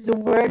it is a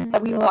word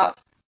that we love.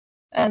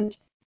 And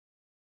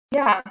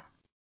yeah,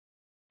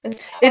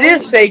 it's It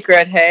is holy.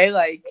 sacred, hey?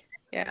 Like,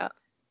 yeah,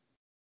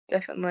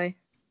 definitely.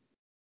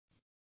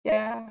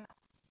 Yeah.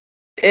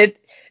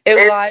 It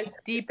it lies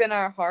deep in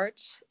our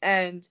hearts,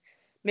 and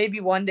maybe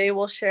one day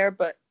we'll share,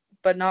 but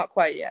not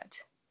quite yet.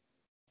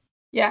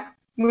 Yeah,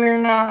 we're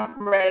not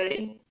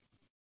ready.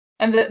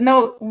 And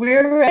no,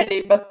 we're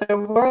ready, but the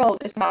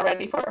world is not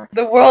ready for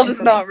The world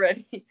is not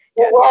information. ready.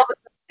 The Yes. world,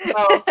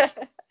 no.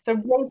 So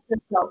brace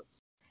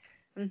yourselves.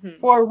 Mhm.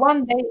 For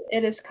one day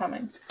it is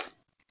coming.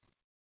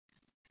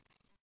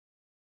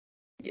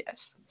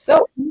 Yes.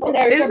 So me and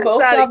Erica Isn't both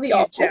that a love the cute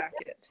office.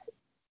 jacket?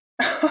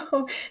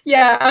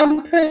 Yeah,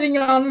 I'm putting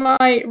on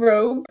my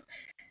robe.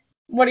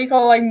 What do you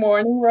call it, like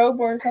morning robe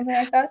or something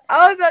like that?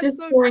 Oh, that's Just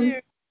so going.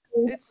 cute.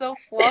 It's so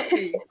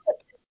fluffy.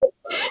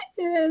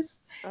 Yes,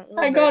 I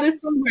I love got it.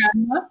 it from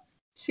grandma.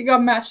 She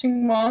got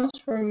matching ones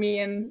for me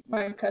and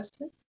my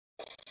cousin.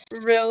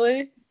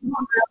 Really?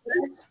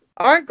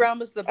 Aren't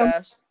grandmas the Um,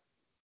 best?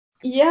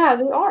 yeah,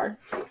 they are.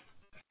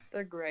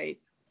 They're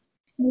great.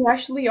 They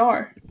actually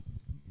are.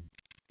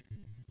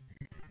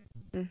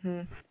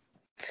 Mhm.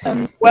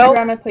 My Well,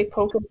 grandma play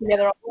poker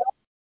together.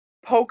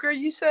 poker,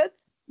 you said?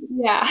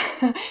 Yeah,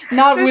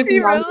 not Does with she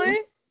money.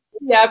 really?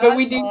 Yeah, but That's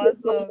we do play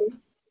awesome. poker.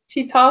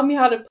 She taught me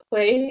how to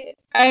play.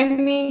 I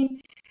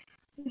mean,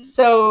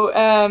 so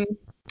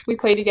we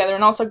play together,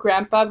 and also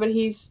grandpa, but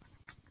he's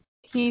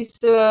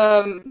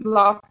a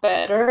lot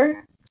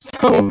better,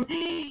 so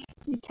he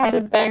kind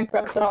of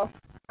bankrupts it all.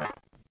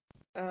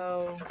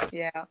 Oh,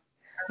 yeah.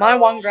 My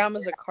one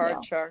grandma's a Yeah.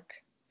 card shark.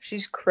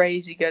 She's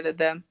crazy good at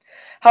them.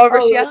 However,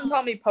 Oh she hasn't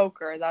taught me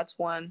poker. That's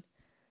one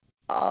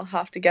I'll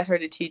have to get her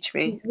to teach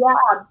me. yeah,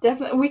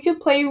 definitely. We could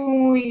play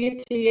when we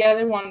get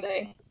together one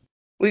day,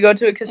 We go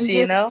to a and just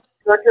casino.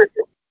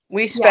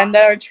 We yeah, spend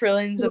our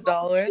trillions of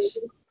dollars.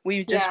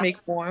 We just yeah,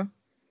 make more.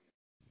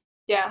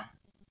 yeah.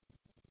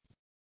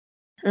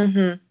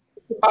 Mhm.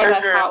 Buy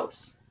that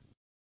house.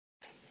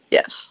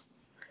 Yes.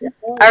 Yeah.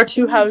 Our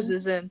two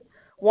houses in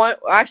one.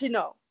 Actually,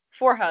 no.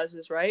 4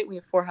 houses, right? We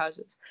have 4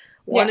 houses.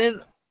 One Yeah.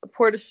 in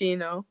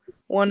Portofino,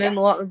 one in Yeah.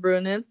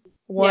 Lottnabrunnen,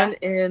 one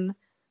Yeah. in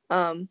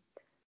um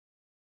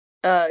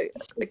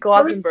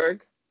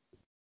Gothenburg.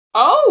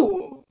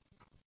 Oh,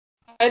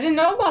 I didn't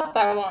know about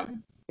that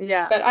one,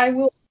 Yeah. but I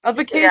will. A Yeah.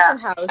 vacation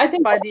I house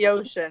think. by the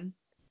ocean.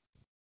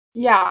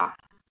 Yeah.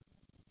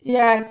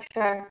 Yeah.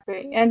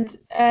 Exactly. And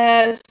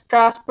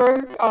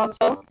Strasbourg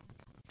also.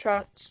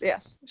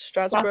 Yes,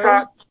 Strasbourg.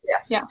 Strasbourg.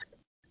 Yeah.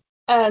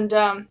 And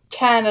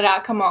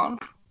Canada. Come on,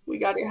 we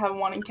gotta have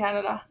one in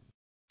Canada.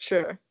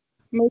 Sure.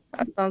 Maybe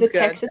That sounds the good.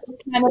 Texas of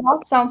Canada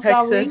sounds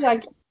lovely. Texas.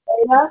 Like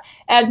Florida,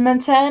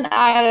 Edmonton.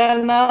 I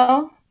don't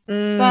know,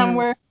 Mm.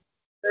 somewhere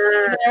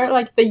there,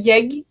 like the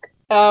Yeg,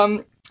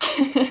 um,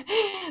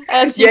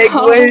 as you Yeg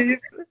call it, wave.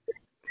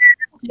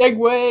 Yeg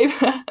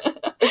wave.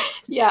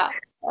 Yeah.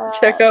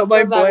 Check out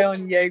my So that. boy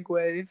on Yeg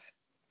wave.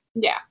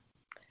 Yeah.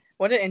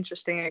 What an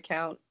interesting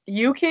account.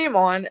 You came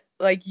on,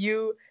 like,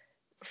 you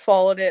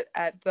followed it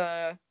at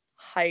the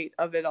height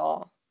of it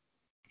all.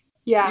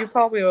 Yeah. You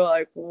probably were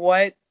like,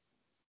 what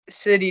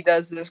city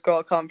does this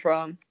girl come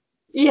from?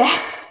 Yeah.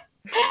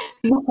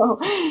 No,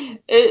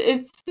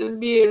 it's a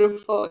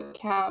beautiful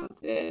account.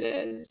 It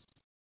is.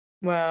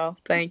 Well,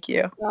 thank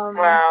you.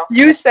 Wow.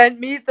 You sent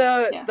me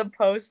the Yeah. the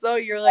post though.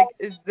 You're like,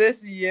 is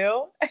this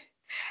you?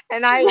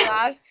 And I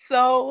laughed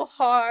so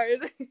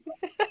hard.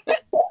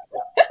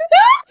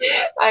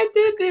 I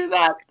did do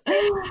that.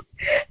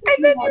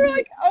 And then you were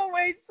like, "Oh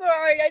wait,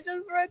 sorry, I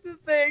just read the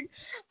thing."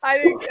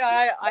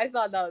 I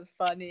thought that was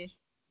funny.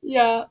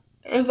 Yeah,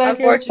 it was like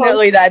a post.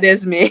 Unfortunately, that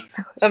is me.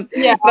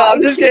 Yeah, No,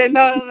 I'm just kidding.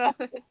 No,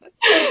 no,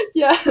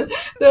 yeah.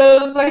 There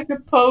was like a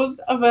post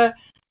of a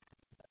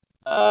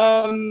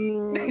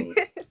no.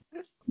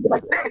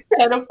 like a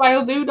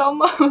pedophile dude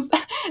almost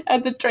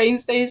at the train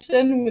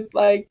station with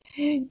like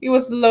he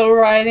was low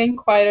riding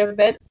quite a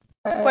bit.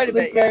 Quite a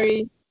bit, Looked yeah.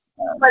 very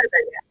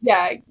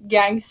yeah,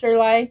 gangster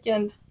like,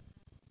 and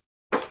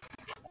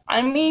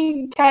I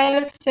mean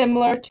kind of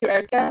similar to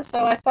Erika,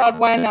 so I thought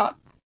why not?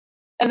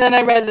 And then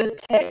I read the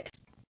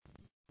text.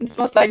 It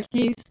was like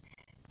he's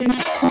been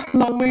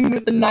following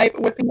with the knife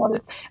whipping on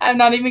it. I'm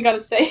not even gonna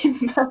say,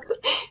 but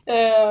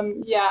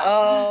yeah.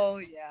 Oh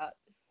yeah.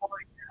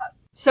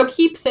 So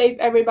keep safe,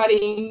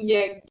 everybody.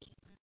 Yeah,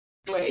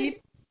 wait.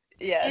 Keep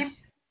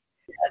yes.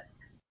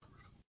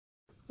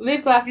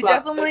 Live, laugh, You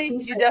love. But definitely keep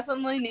you safe.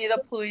 definitely need a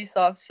police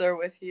officer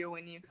with you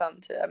when you come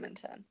to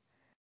Edmonton.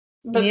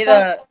 You But need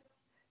that's a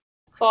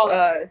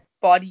false.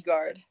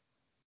 bodyguard.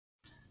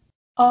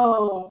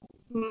 Oh,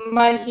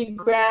 mighty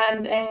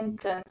grand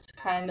entrance,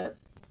 kind of.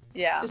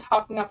 Yeah. Just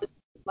hopping up the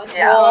like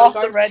two Roll off the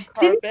bodyguards. red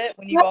Didn't carpet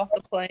when you go off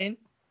the plane.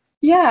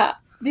 yeah?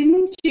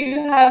 Didn't you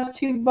have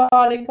two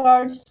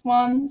bodyguards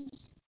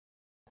once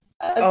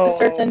at the Oh.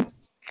 certain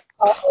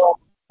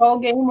ball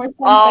game or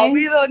Oh,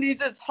 we something? don't need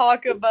to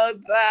talk about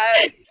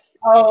that.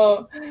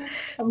 Oh,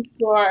 I'm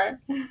sure.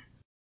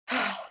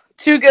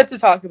 Too good to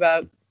talk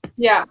about.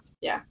 Yeah,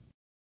 yeah,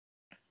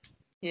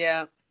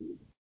 Yeah.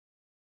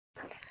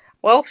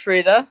 Well,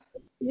 Frida,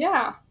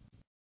 yeah.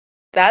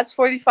 that's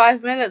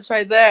 45 minutes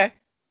right there.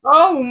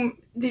 Oh,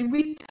 did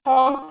we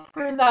talk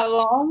for that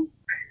long?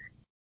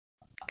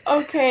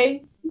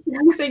 Okay.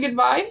 Can we say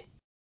goodbye?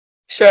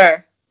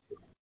 Sure.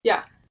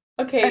 Yeah.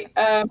 Okay.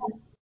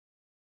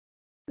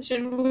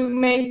 Should we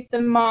make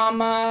the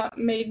mama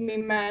made me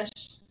mash?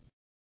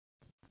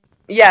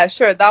 Yeah,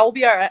 sure. That will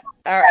be our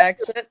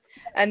exit,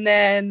 and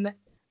then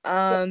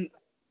um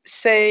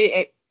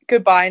say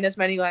goodbye in as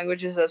many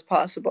languages as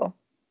possible.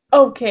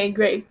 Okay,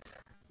 great.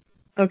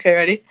 Okay,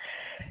 ready?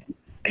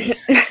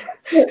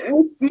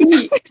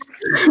 Me.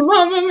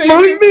 Mama made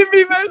Mommy me. made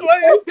me mash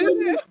my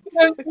M&M.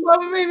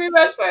 Mama made me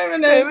mash my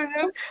M&Ms.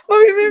 M&M.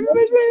 Mommy made me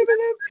mash my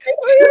M&M.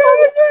 Mommy made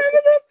me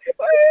mash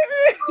my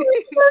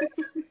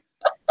M&M.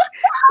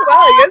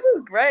 Wow, yours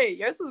is great.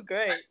 Yours is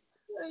great.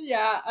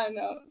 Yeah, I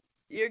know.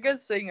 You're a good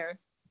singer,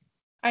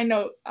 I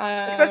know.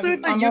 especially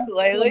with the I'm also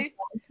ukulele.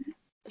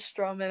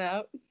 drumming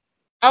out.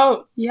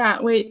 Oh,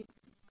 yeah, wait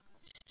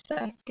a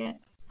second.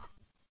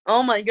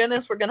 Oh my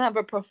goodness, we're gonna have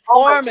a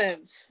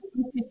performance.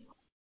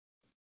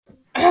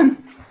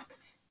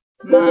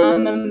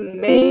 Mama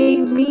made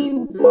me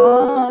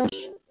wash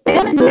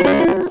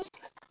dishes.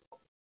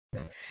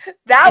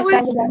 That I was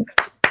sang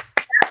it.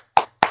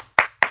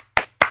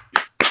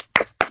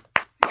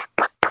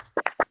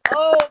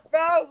 oh I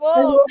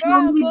bravo, will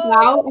humbly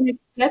bow bravo. and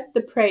accept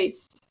the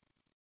praise.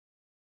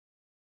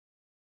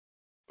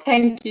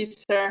 Thank you,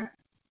 sir.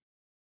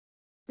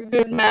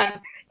 Good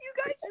man. You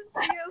guys should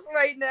see us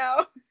right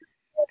now.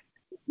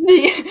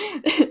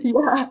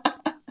 Yeah.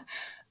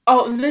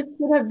 Oh, this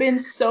would have been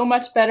so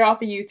much better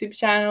off a YouTube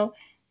channel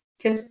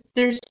because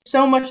there's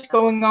so much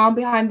going on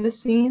behind the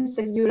scenes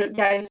that you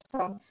guys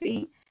don't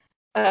see.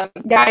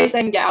 Guys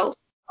and gals,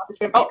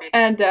 oh,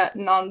 and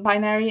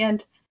non-binary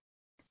and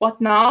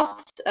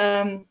whatnot.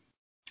 We're,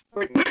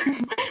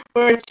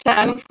 we're a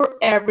channel for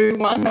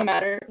everyone, no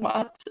matter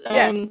what.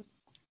 Yes.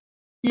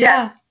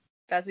 Yeah.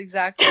 That's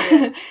exactly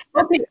it.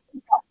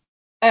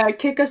 Okay.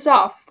 Kick us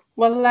off.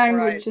 What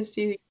languages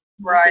do you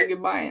say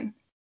goodbye in?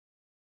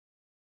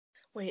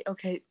 Wait,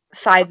 okay.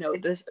 Side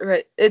note, this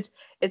right? It's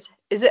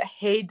is it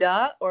hey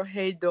da or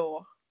hey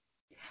do?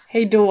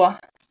 Hey, Dua.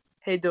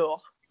 Hey do.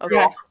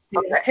 Yeah.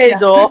 Okay. Hey Yeah.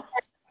 do.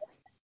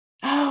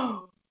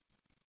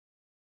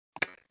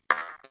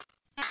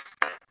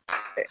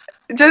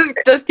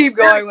 Just keep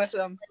going with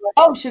them.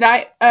 Oh, should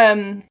I?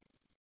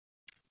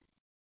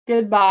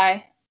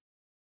 Goodbye.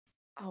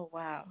 Oh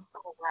wow.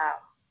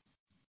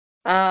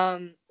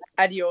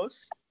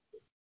 Adios.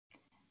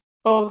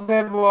 Au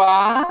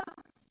revoir.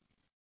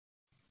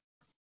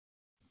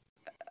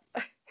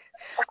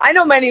 I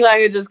know many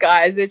languages,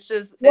 guys. It's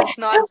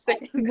not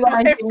sticking to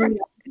my brain.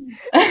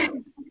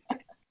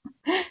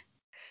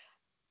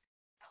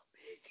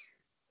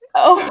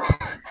 Oh.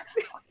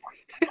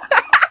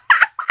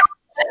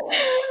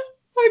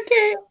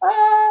 Okay.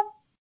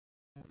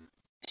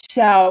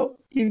 Ciao.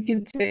 You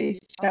can say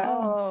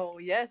ciao. Oh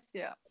yes,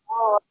 yeah.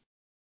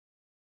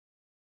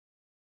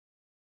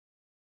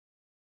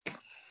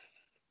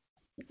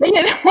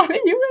 Ian, what are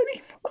you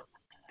ready for?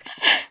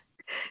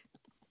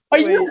 Are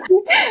you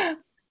Wait, ready?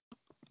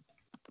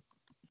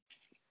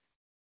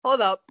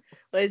 hold up,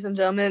 ladies and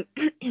gentlemen.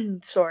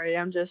 Sorry,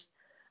 I'm just.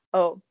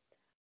 Oh,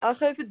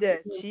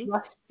 arrivederci.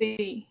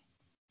 Rusty.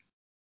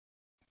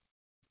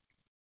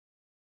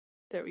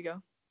 There we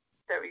go.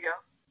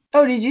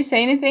 Oh, did you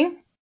say anything?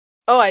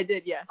 Oh, I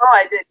did. Yes.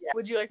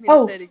 Would you like me to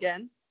say Oh, it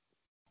again?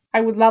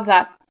 I would love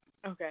that.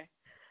 Okay.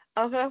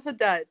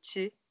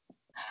 Arrivederci.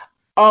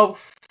 Oh,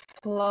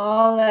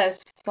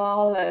 flawless,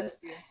 flawless.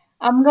 Yeah.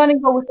 I'm gonna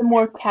go with the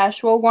more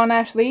casual one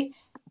actually.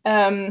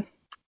 Um,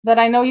 that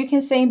I know you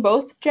can say in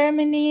both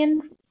Germany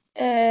and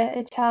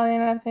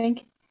Italian, I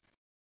think.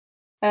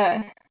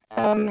 Uh,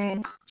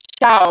 um,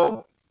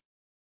 ciao.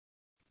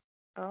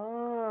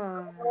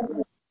 Ah,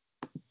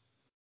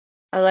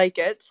 I like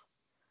it.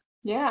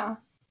 Yeah.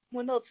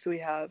 What else do we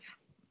have?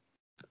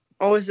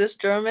 Oh, is this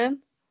German?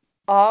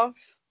 Auf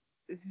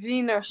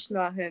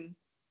Wiedersehen.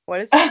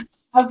 What is it?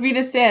 Auf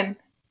Wiedersehen.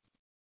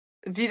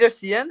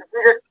 Wiedersehen?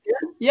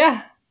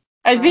 Yeah,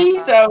 I think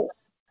Uh, so.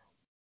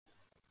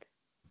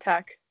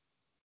 tack.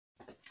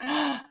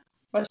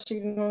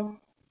 Varsågod.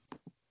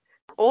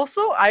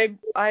 Also, I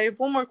have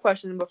one more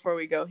question before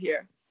we go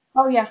here.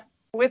 Oh yeah.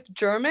 With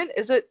German,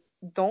 is it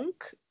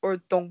donk or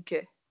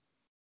donke?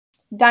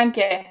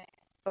 Danke.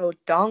 Oh,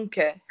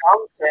 danke.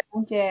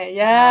 Danke.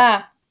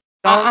 Yeah.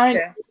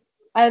 Danke.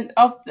 I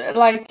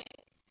like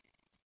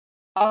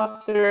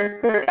off the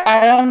record.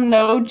 I don't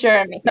know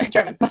German. Not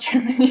German. Not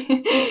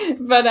Germany.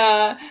 But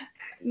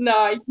no,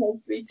 I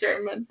can't speak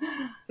German.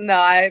 No,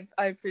 I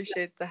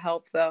appreciate the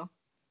help though.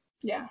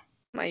 Yeah.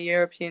 My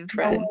European No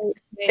friend. worries,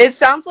 It mate.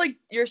 sounds like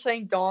you're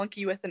saying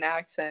donkey with an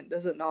accent,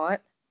 does it not?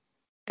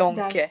 Danke.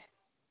 Donke.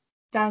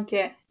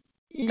 Danke.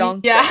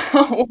 Donke.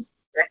 Yeah.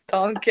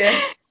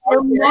 Donke.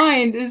 Your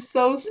mind is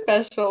so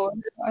special.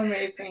 It's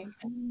amazing.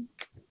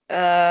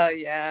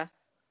 Yeah.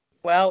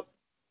 Well,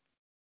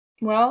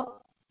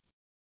 Well,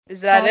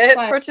 is that that's it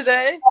life. for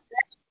today?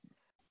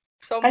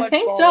 So I much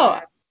think so.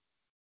 ballerness.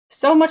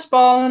 So much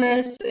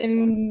ballerness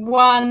in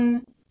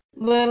one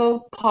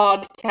little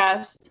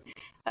podcast.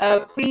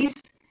 Please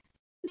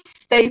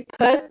stay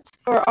put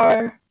for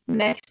our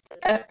next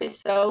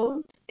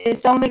episode.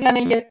 It's only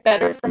gonna get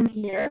better from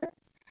here.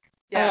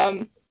 Yeah.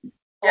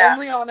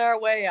 Only on our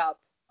way up,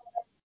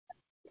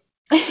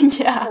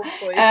 Yeah.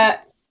 hopefully.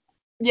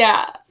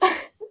 Yeah.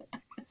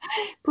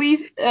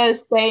 Please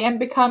stay and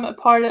become a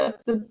part of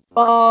the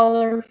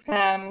Baller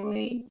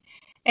family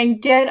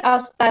and get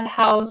us that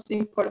house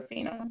in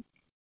Portofino.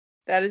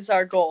 That is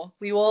our goal.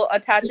 We will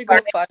attach a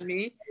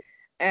GoFundMe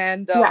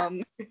and Yeah.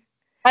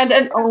 And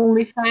an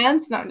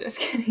OnlyFans? No, I'm just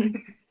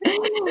kidding.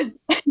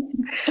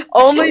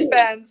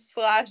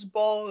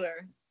 OnlyFans/baller.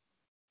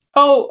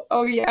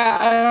 Oh yeah.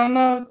 I don't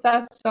know if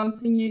that's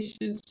something you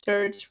should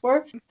search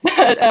for,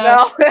 but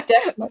No,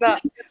 definitely. no.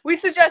 We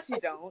suggest you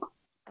don't.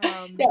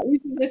 Yeah, we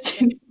can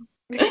just.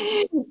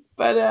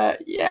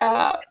 But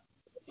yeah,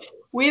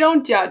 we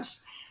don't judge.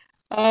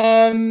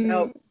 Um,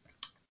 Nope.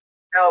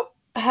 Nope.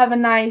 have a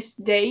nice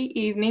day,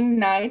 evening,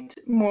 night,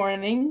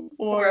 morning,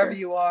 Wherever or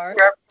you are.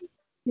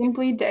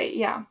 simply day.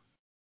 Yeah.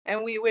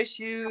 And we wish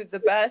you the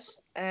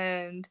best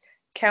and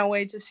can't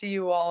wait to see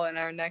you all in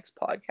our next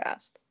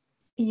podcast.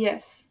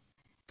 Yes.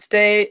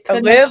 Stay,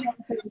 The next live,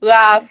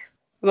 laugh,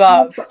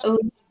 love.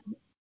 episode,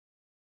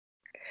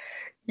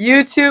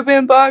 YouTube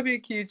and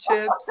barbecue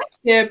chips.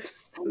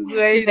 tips.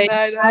 Late They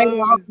night I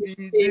love hoes this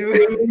be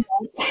doing.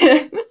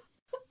 thing.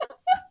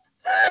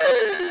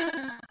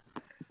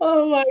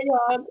 Oh my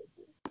god.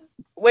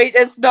 Wait,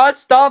 it's not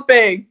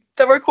stopping.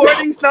 The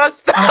recording's not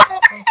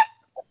stopping.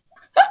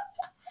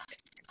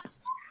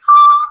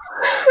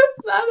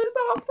 That is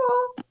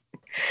awful.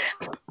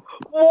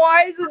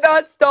 Why is it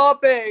not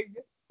stopping?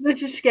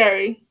 This is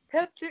scary.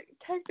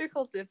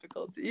 Technical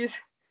difficulties.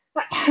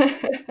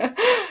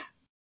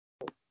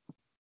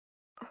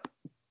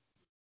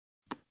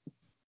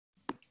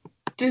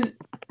 Just,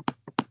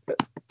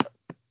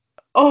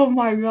 oh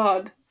my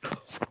god.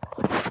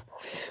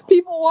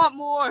 People want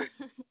more.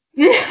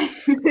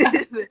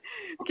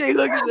 Okay,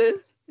 look at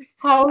this.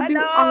 How I do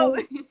know.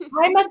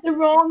 I'm at the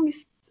wrong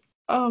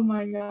oh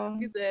my god.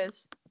 Look at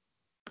this.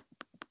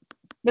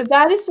 But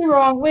that is the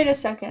wrong wait a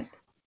second.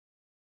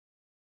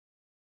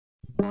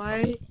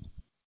 Why?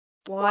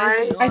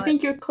 Why is it I not?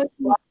 think you're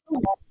clicking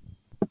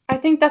I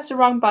think that's the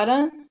wrong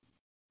button.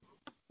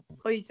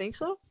 Oh, you think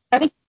so? I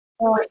think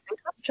uh,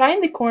 try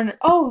in the corner.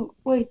 Oh,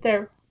 wait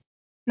there.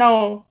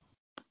 No.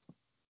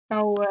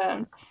 No,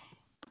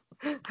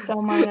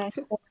 don't mind.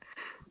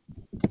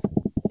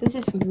 This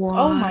is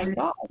oh my Why?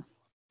 god.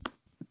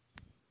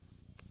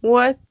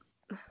 What?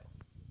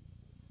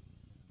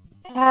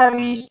 Have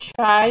you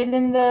tried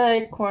in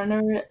the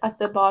corner at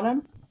the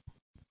bottom?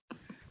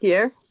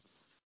 Here?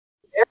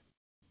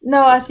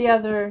 No, at the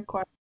other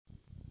corner.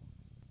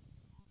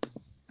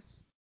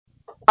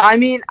 I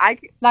mean,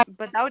 Like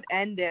but that would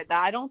end it.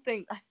 I don't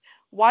think.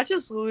 Watch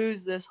us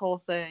lose this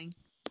whole thing.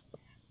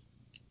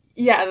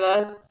 yeah,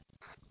 the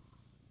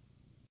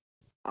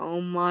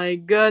Oh my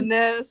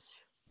goodness.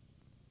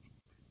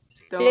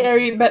 Don't.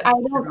 scary, but I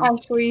don't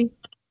actually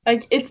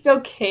like it's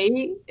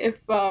okay if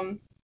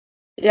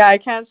Yeah, I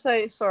can't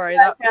say sorry.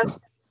 That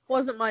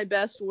wasn't my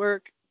best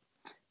work.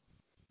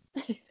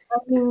 I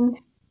mean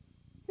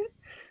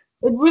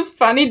it was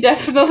funny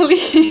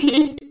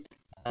definitely.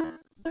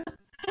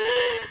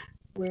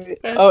 Wait.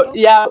 Oh, Special.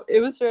 yeah, it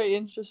was very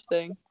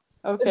interesting. It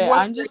Okay,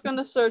 was I'm just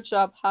gonna search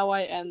up how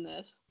I end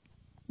this.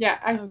 yeah,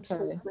 Okay.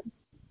 absolutely.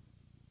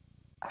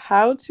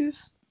 How to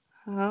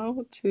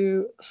how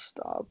to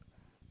stop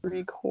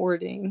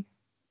recording.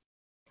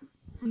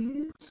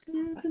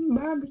 Snipping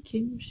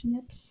barbecue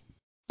snips.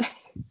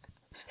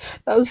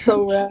 That was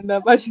so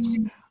random. I just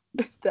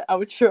the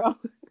outro.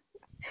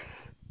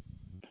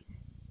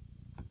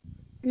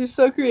 You're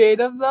so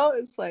creative though.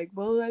 It's like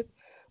we'll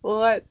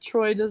let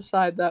Troy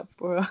decide that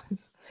for us.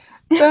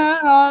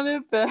 Bet on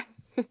it, bet.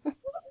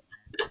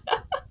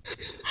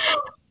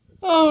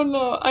 Oh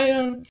no, I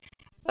don't.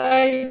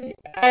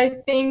 I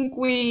think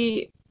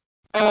we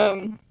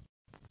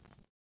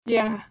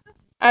yeah.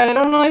 I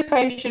don't know if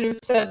I should have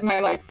said my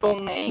like full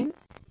name,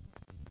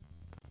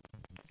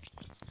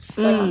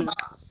 but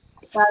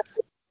that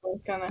was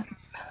gonna.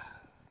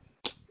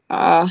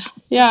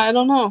 Yeah, I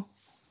don't know.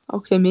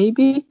 Okay,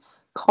 maybe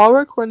call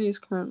recording is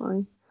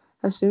currently.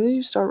 As soon as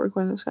you start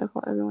recording this, I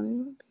call everyone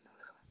will be notified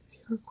if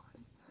you're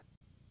recording.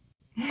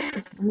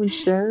 If someone You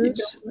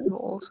shares, don't it know. will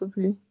also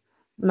be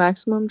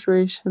maximum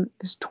duration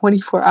is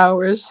 24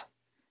 hours.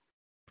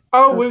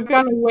 Oh, Okay. we're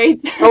gonna wait.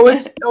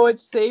 It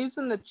saves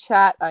in the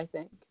chat, I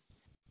think.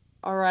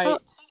 All Oh, right.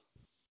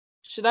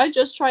 Should I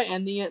just try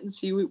ending it and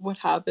see what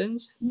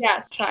happens?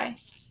 yeah, try.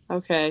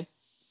 Okay.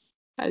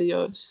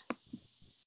 Adios.